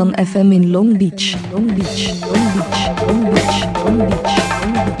 99.1 FM in Long Beach. Long Beach, Long Beach, Long Beach, Long Beach,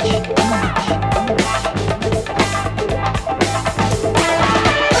 Long Beach, Long Beach.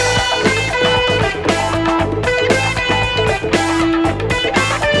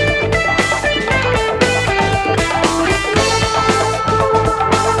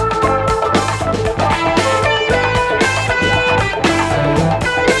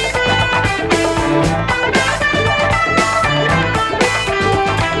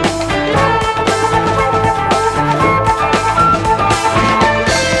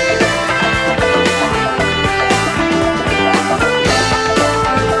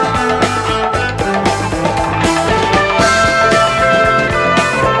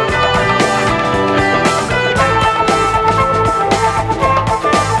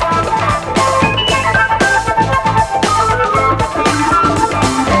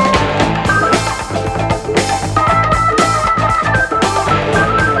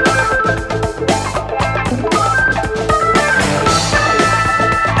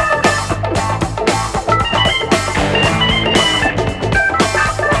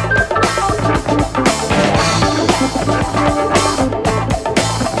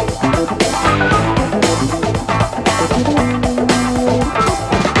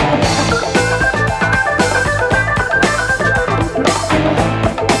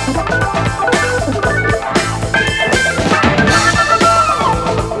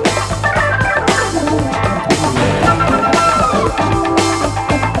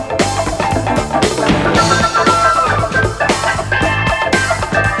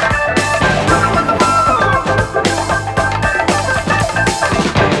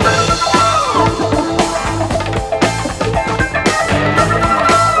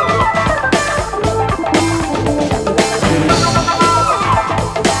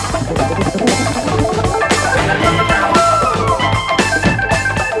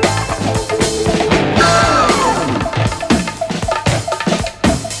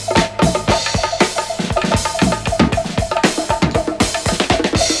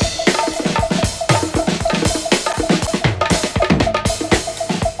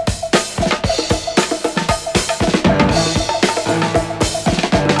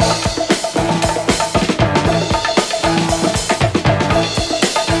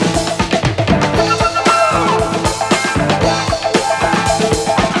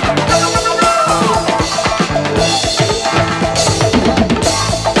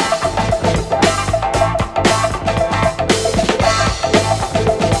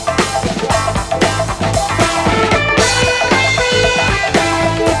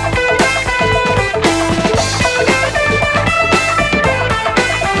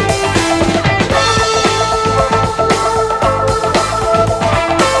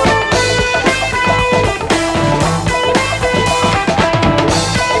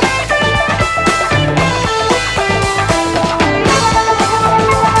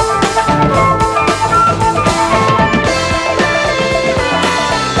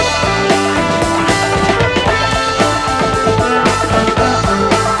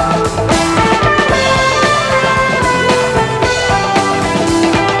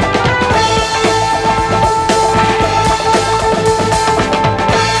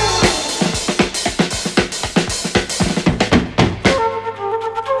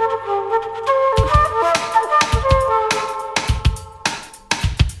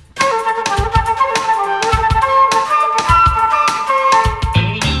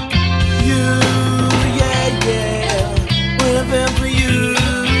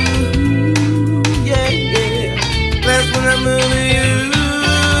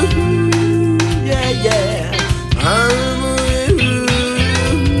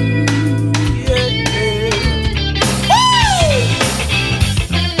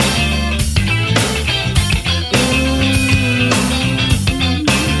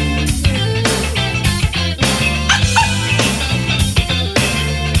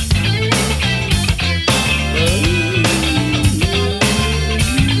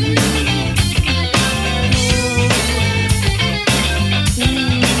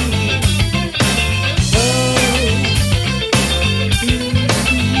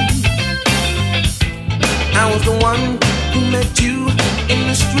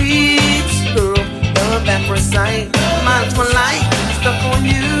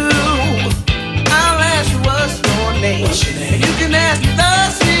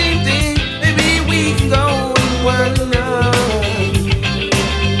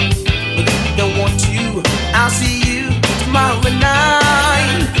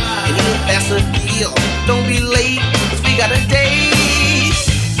 don't be late, 'cause we got a date.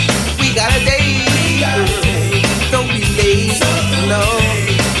 We got a date, girl. Don't be late, no.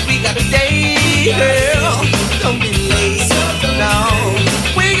 We got a date, girl. Don't be late, no.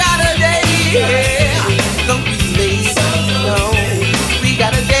 We got a date, girl. Don't be late, no. We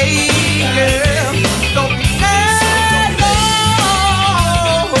got a date, girl. Don't be late, no.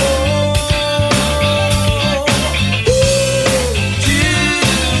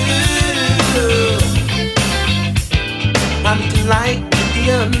 How did you like the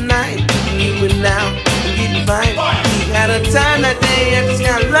other night? We went out and getting fine. We had a time that day at the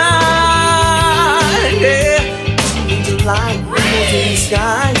skyline. Yeah, you need to like the moons in the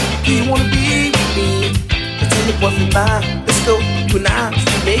sky. Do you wanna be with me? Let's take the boyfriend by. Let's go, you and I,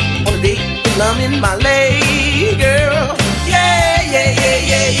 make on a date. Love in my lady, girl. Yeah, yeah,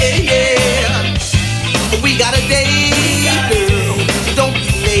 yeah, yeah, yeah, yeah. We got a date, girl. Don't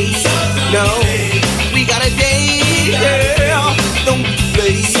be late, no. We got a date, girl. Don't be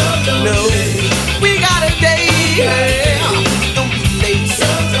late, no. We got a date, girl. Don't be late,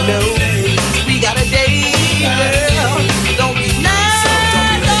 no. We got a date, girl. Don't be late,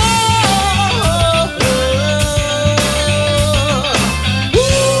 no.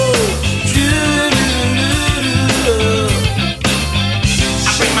 I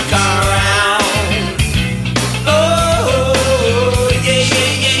bring my car around. Oh, yeah,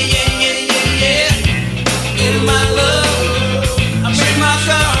 yeah, yeah, yeah, yeah, yeah, yeah. In my love, I bring my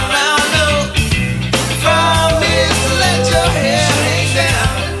car around. No, promise to let your hair hang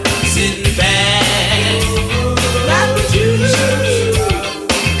down. Sitting back, not with you.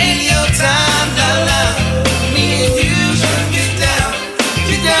 In your time, la la. Me and you should get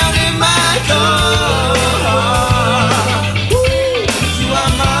down in my car. You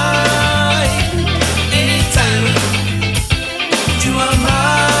are mine.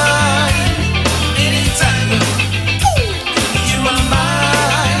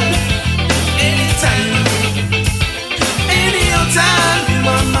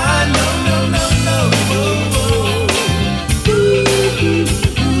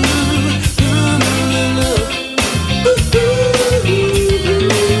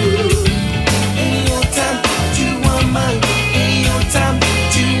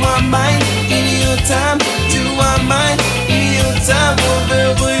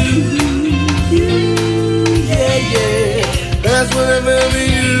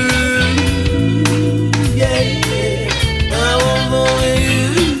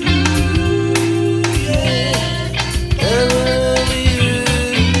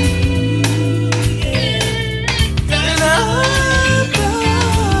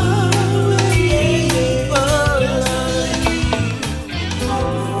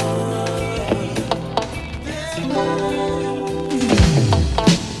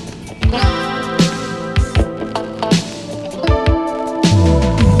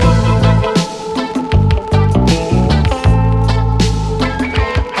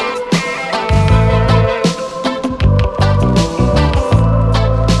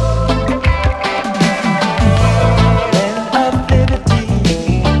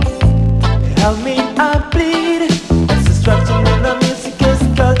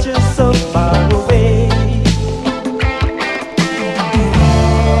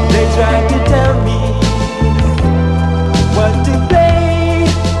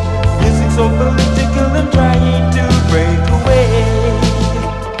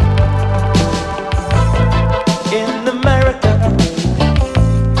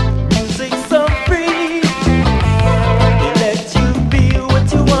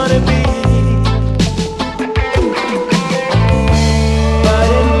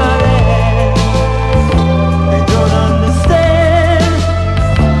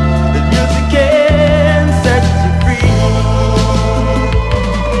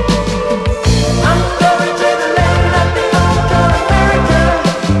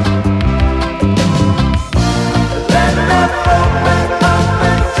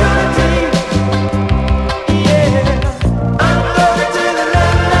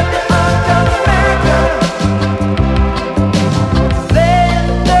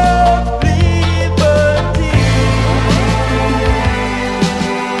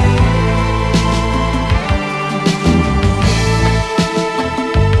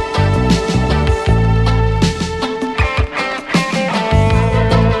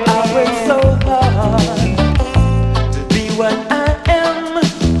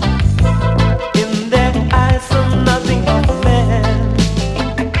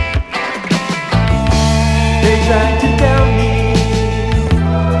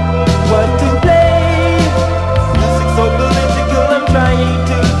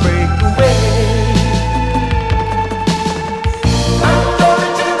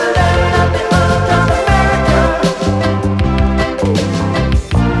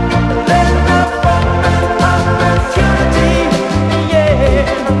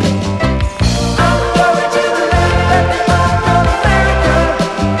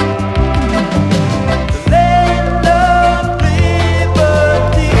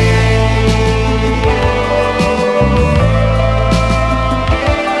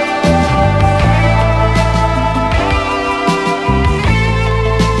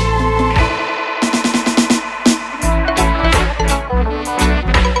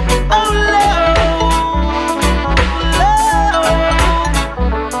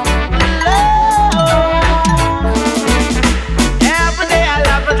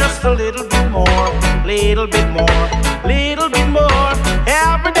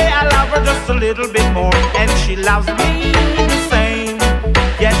 little bit more. And she loves me the same.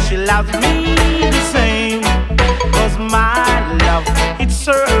 Yes, she loves me the same. 'Cause my love, it's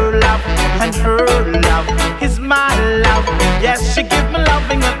her love, and her love is my love. Yes, she gives me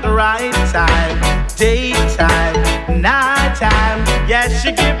loving at the right time, daytime, nighttime. Yes,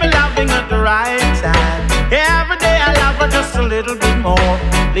 she gives me loving at the right time. Every day I love her just a little bit more,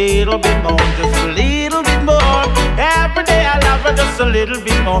 just a little bit more. Every day I love her just a little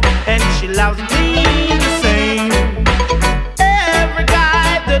bit more, and she loves me the same. Every guy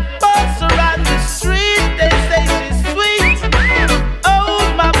that walks around the street, they say she's sweet. Oh,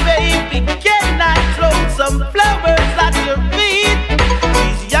 my baby, can I throw some flowers at your feet?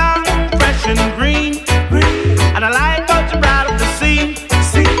 She's young, fresh and green, and I like how she brought up the scene.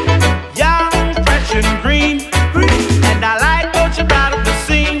 Young, fresh and green, and I like how she brought up the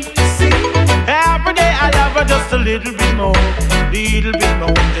scene. Every day I love her just a little bit more,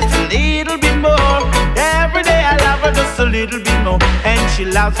 just a little bit more. Every day I love her just a little bit more, and she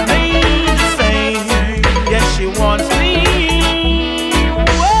loves me the same. Yes, she wants me.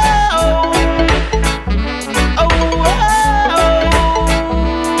 Whoa. Oh, whoa.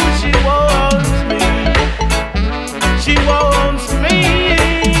 She wants me. She wants me.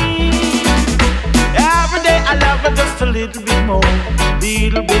 Every day I love her just a little bit more,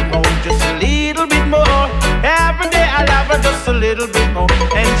 just a little bit more. Every day I love her just a little bit more,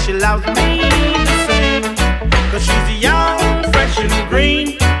 and she loves me the same. 'Cause she's young, fresh and green,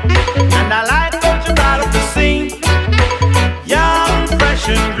 and I like how she brought up the scene. Young, fresh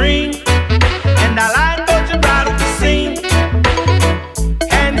and green, and I like how she brought up the scene.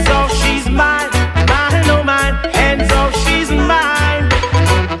 Hands off, she's mine, mine, oh mine. Hands off, she's mine.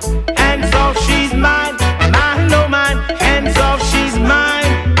 Hands off, she's mine, mine, oh mine. Hands off, she's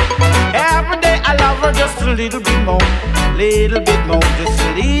mine. Every day I love her just a little bit more, just a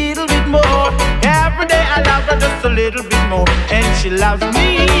little bit more. Every day I love her just a little bit more, and she loves me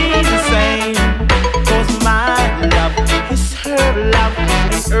the same. 'Cause my love is her love,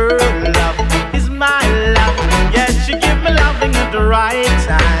 and her love is my love. Yes, she give me loving at the right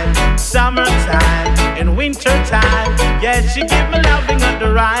time, summertime and wintertime. Yes, she give me loving at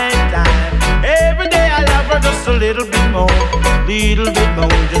the right time. Every day I love her just a little bit more,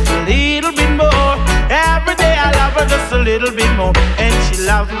 just a little bit more. Every day I love her just a little bit more, and she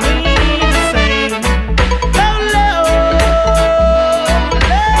loves me the same. Oh, love,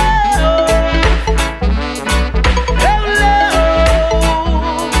 oh,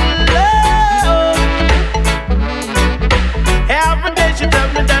 love. Every day she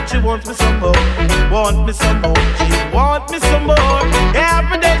tells me that she wants me some more, she wants me some more.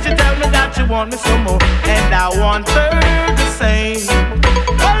 Every day she tells me that she wants me some more, and I want her the same.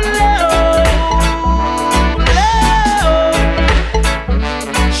 Oh, love.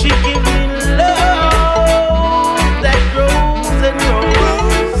 She gives me love that grows and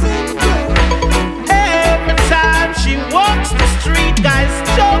grows. Every time she walks the street, guys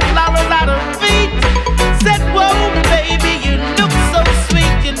jump flowers at her feet. Said, whoa, baby, you look so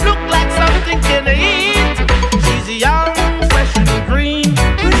sweet. You look like something to eat. She's young, fresh and green,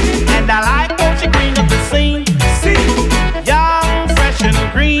 and I like how she green up the scene. Young,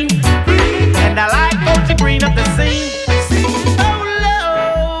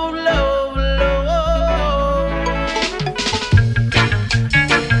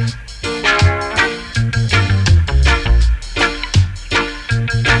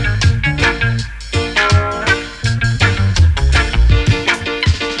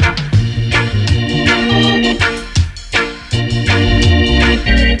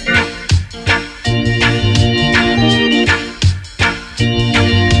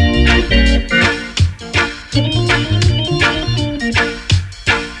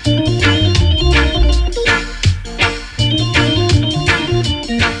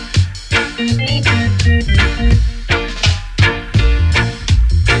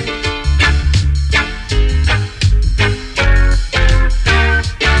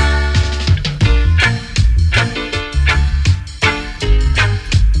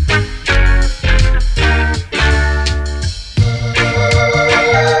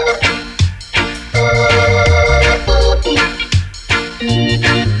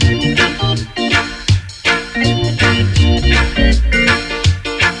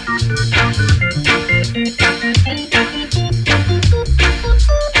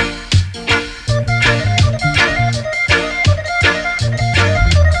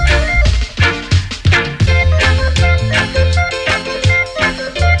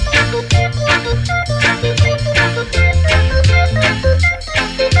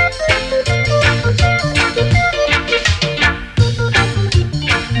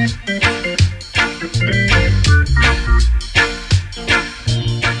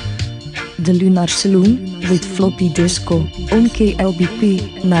 the Lunar Saloon with floppy disco on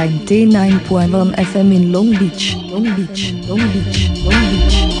KLBP 99.1 FM in Long Beach, Long Beach, Long Beach, Long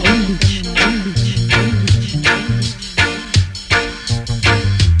Beach, Long Beach, Long Beach.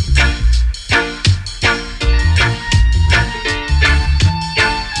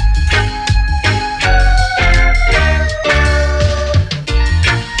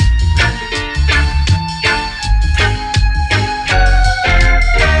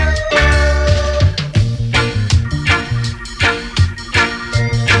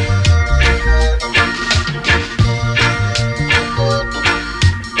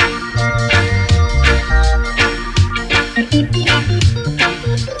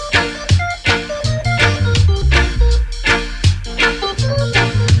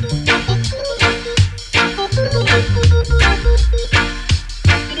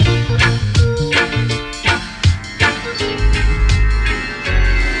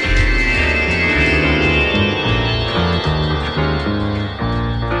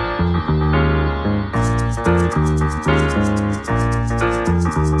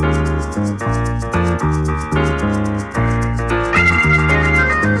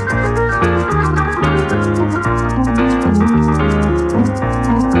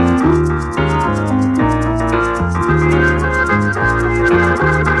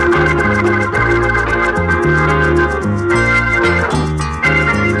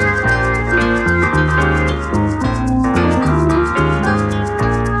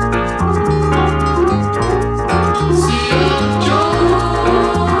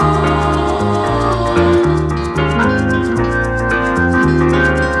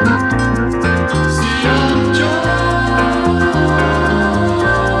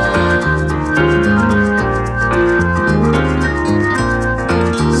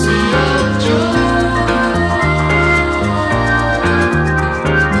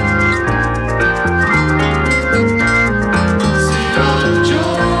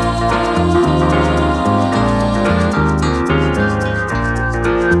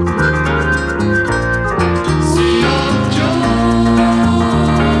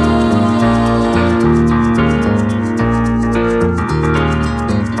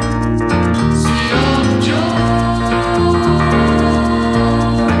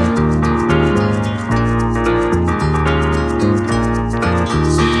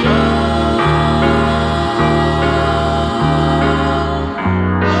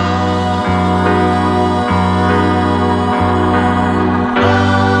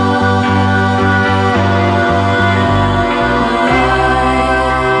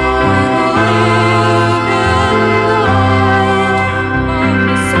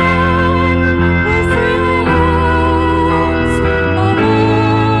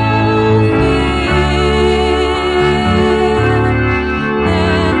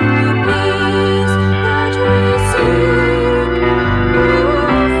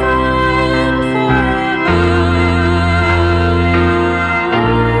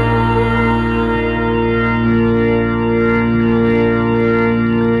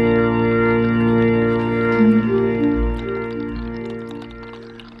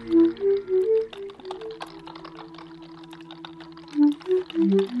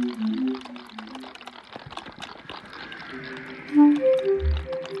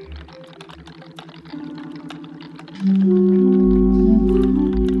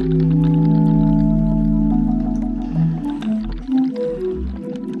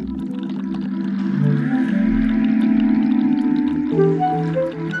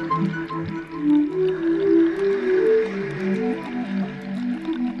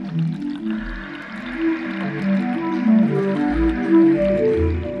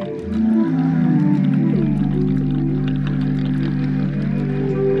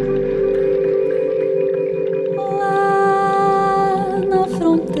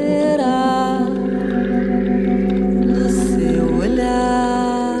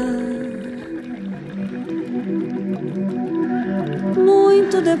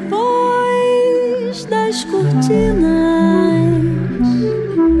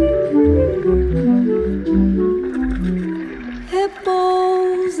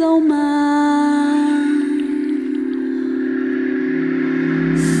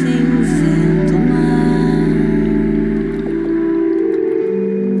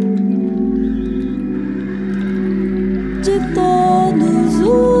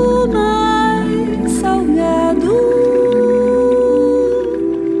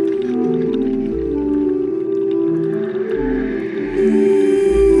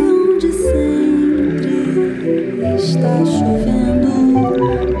 Está chovendo.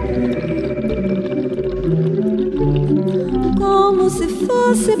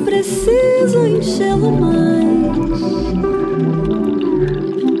 só se preciso enchê-lo mais.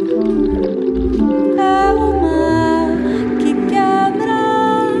 É o mar que quebra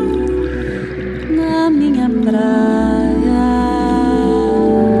na minha praia.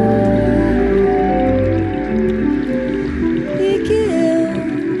 E que eu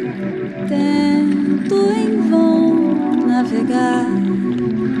tento em vão navegar.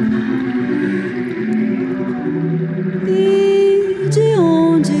 E de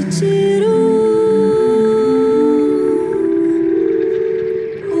onde tiro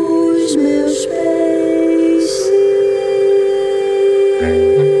os meus peixes?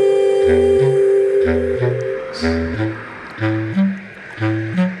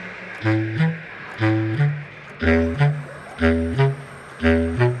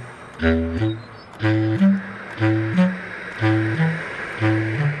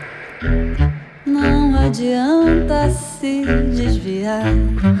 Não adianta se desviar.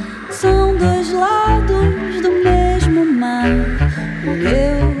 São dois lados do mesmo mar. O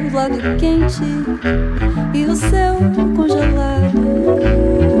meu lado quente e o seu congelado.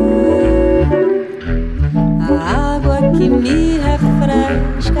 A água que me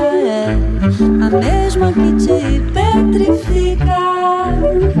refresca é a mesma que te petrifica.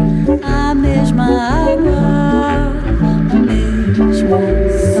 A mesma água, o mesmo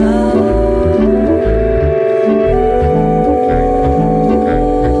sal.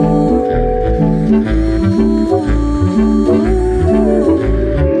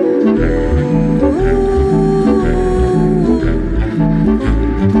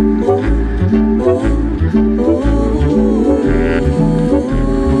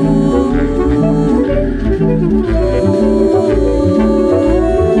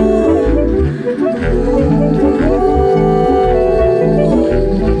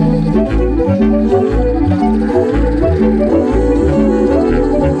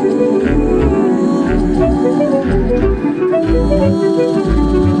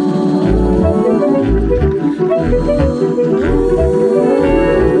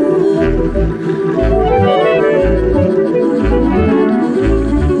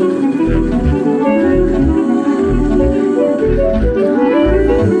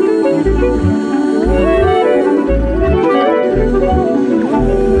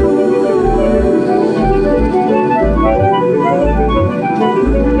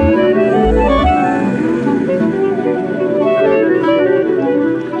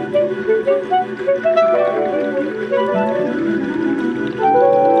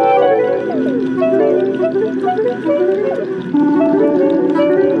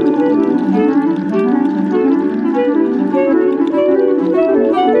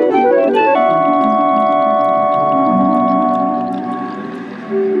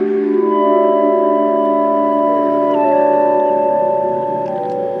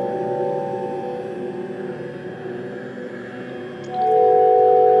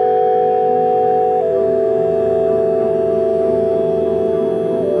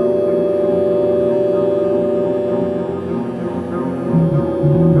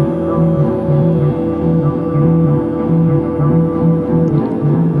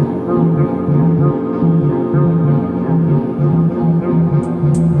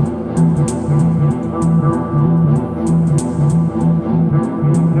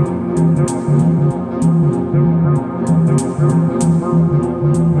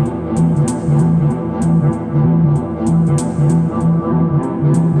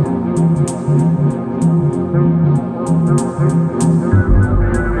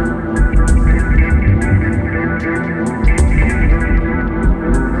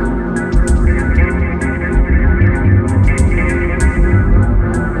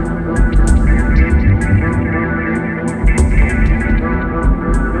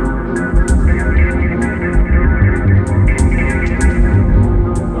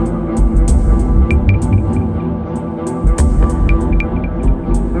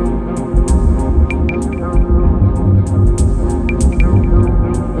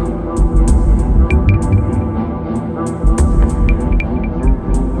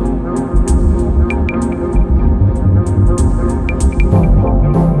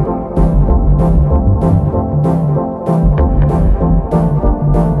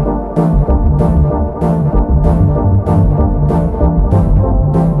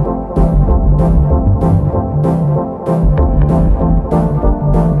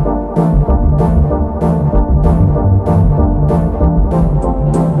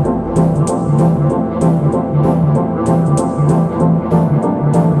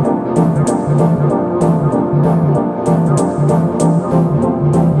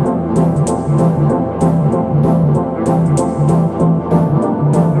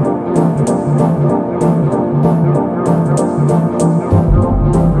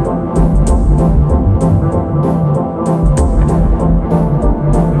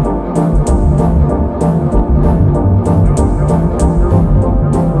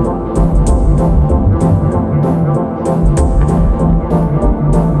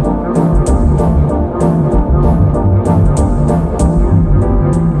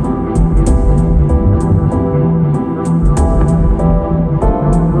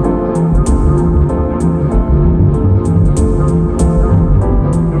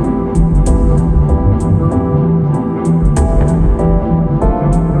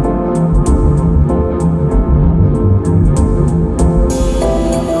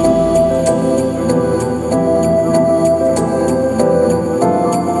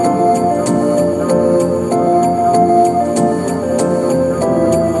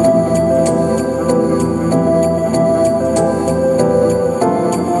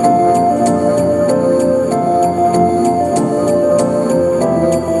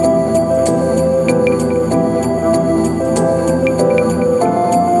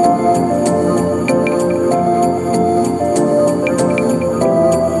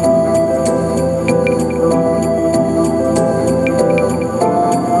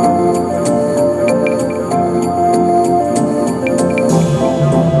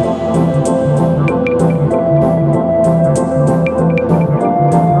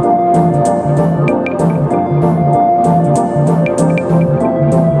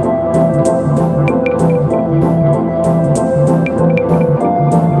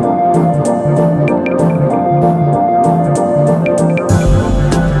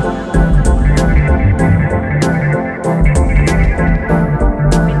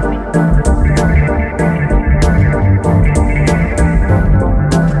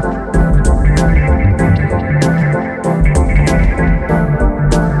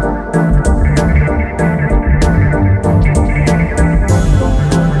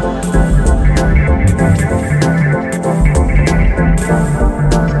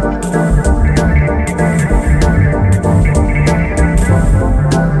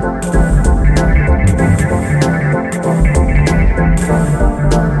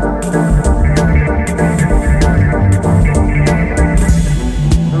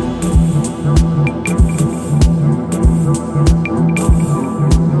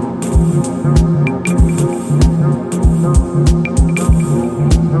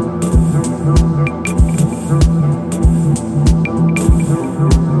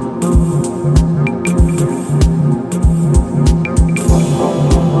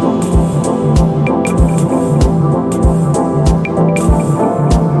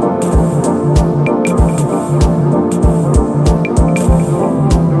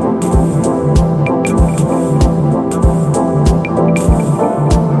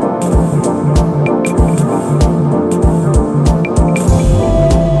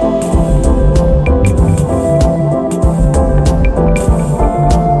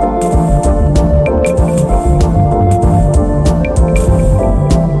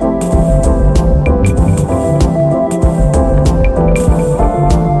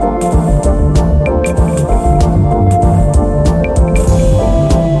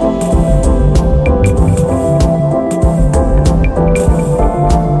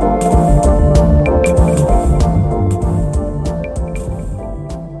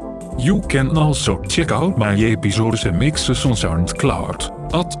 can also check out my episodes and mixes on SoundCloud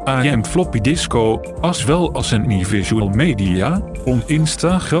 @I am Floppy Disco, as well as any visual media on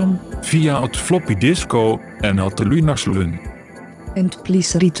Instagram via @Floppy Disco and @Lunar Saloon. And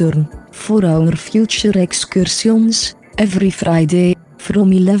please return for our future excursions every Friday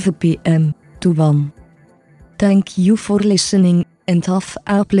from 11 p.m. to 1. Thank you for listening and have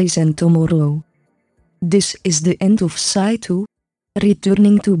a pleasant tomorrow. This is the end of Side 2.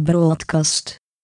 Returning to broadcast.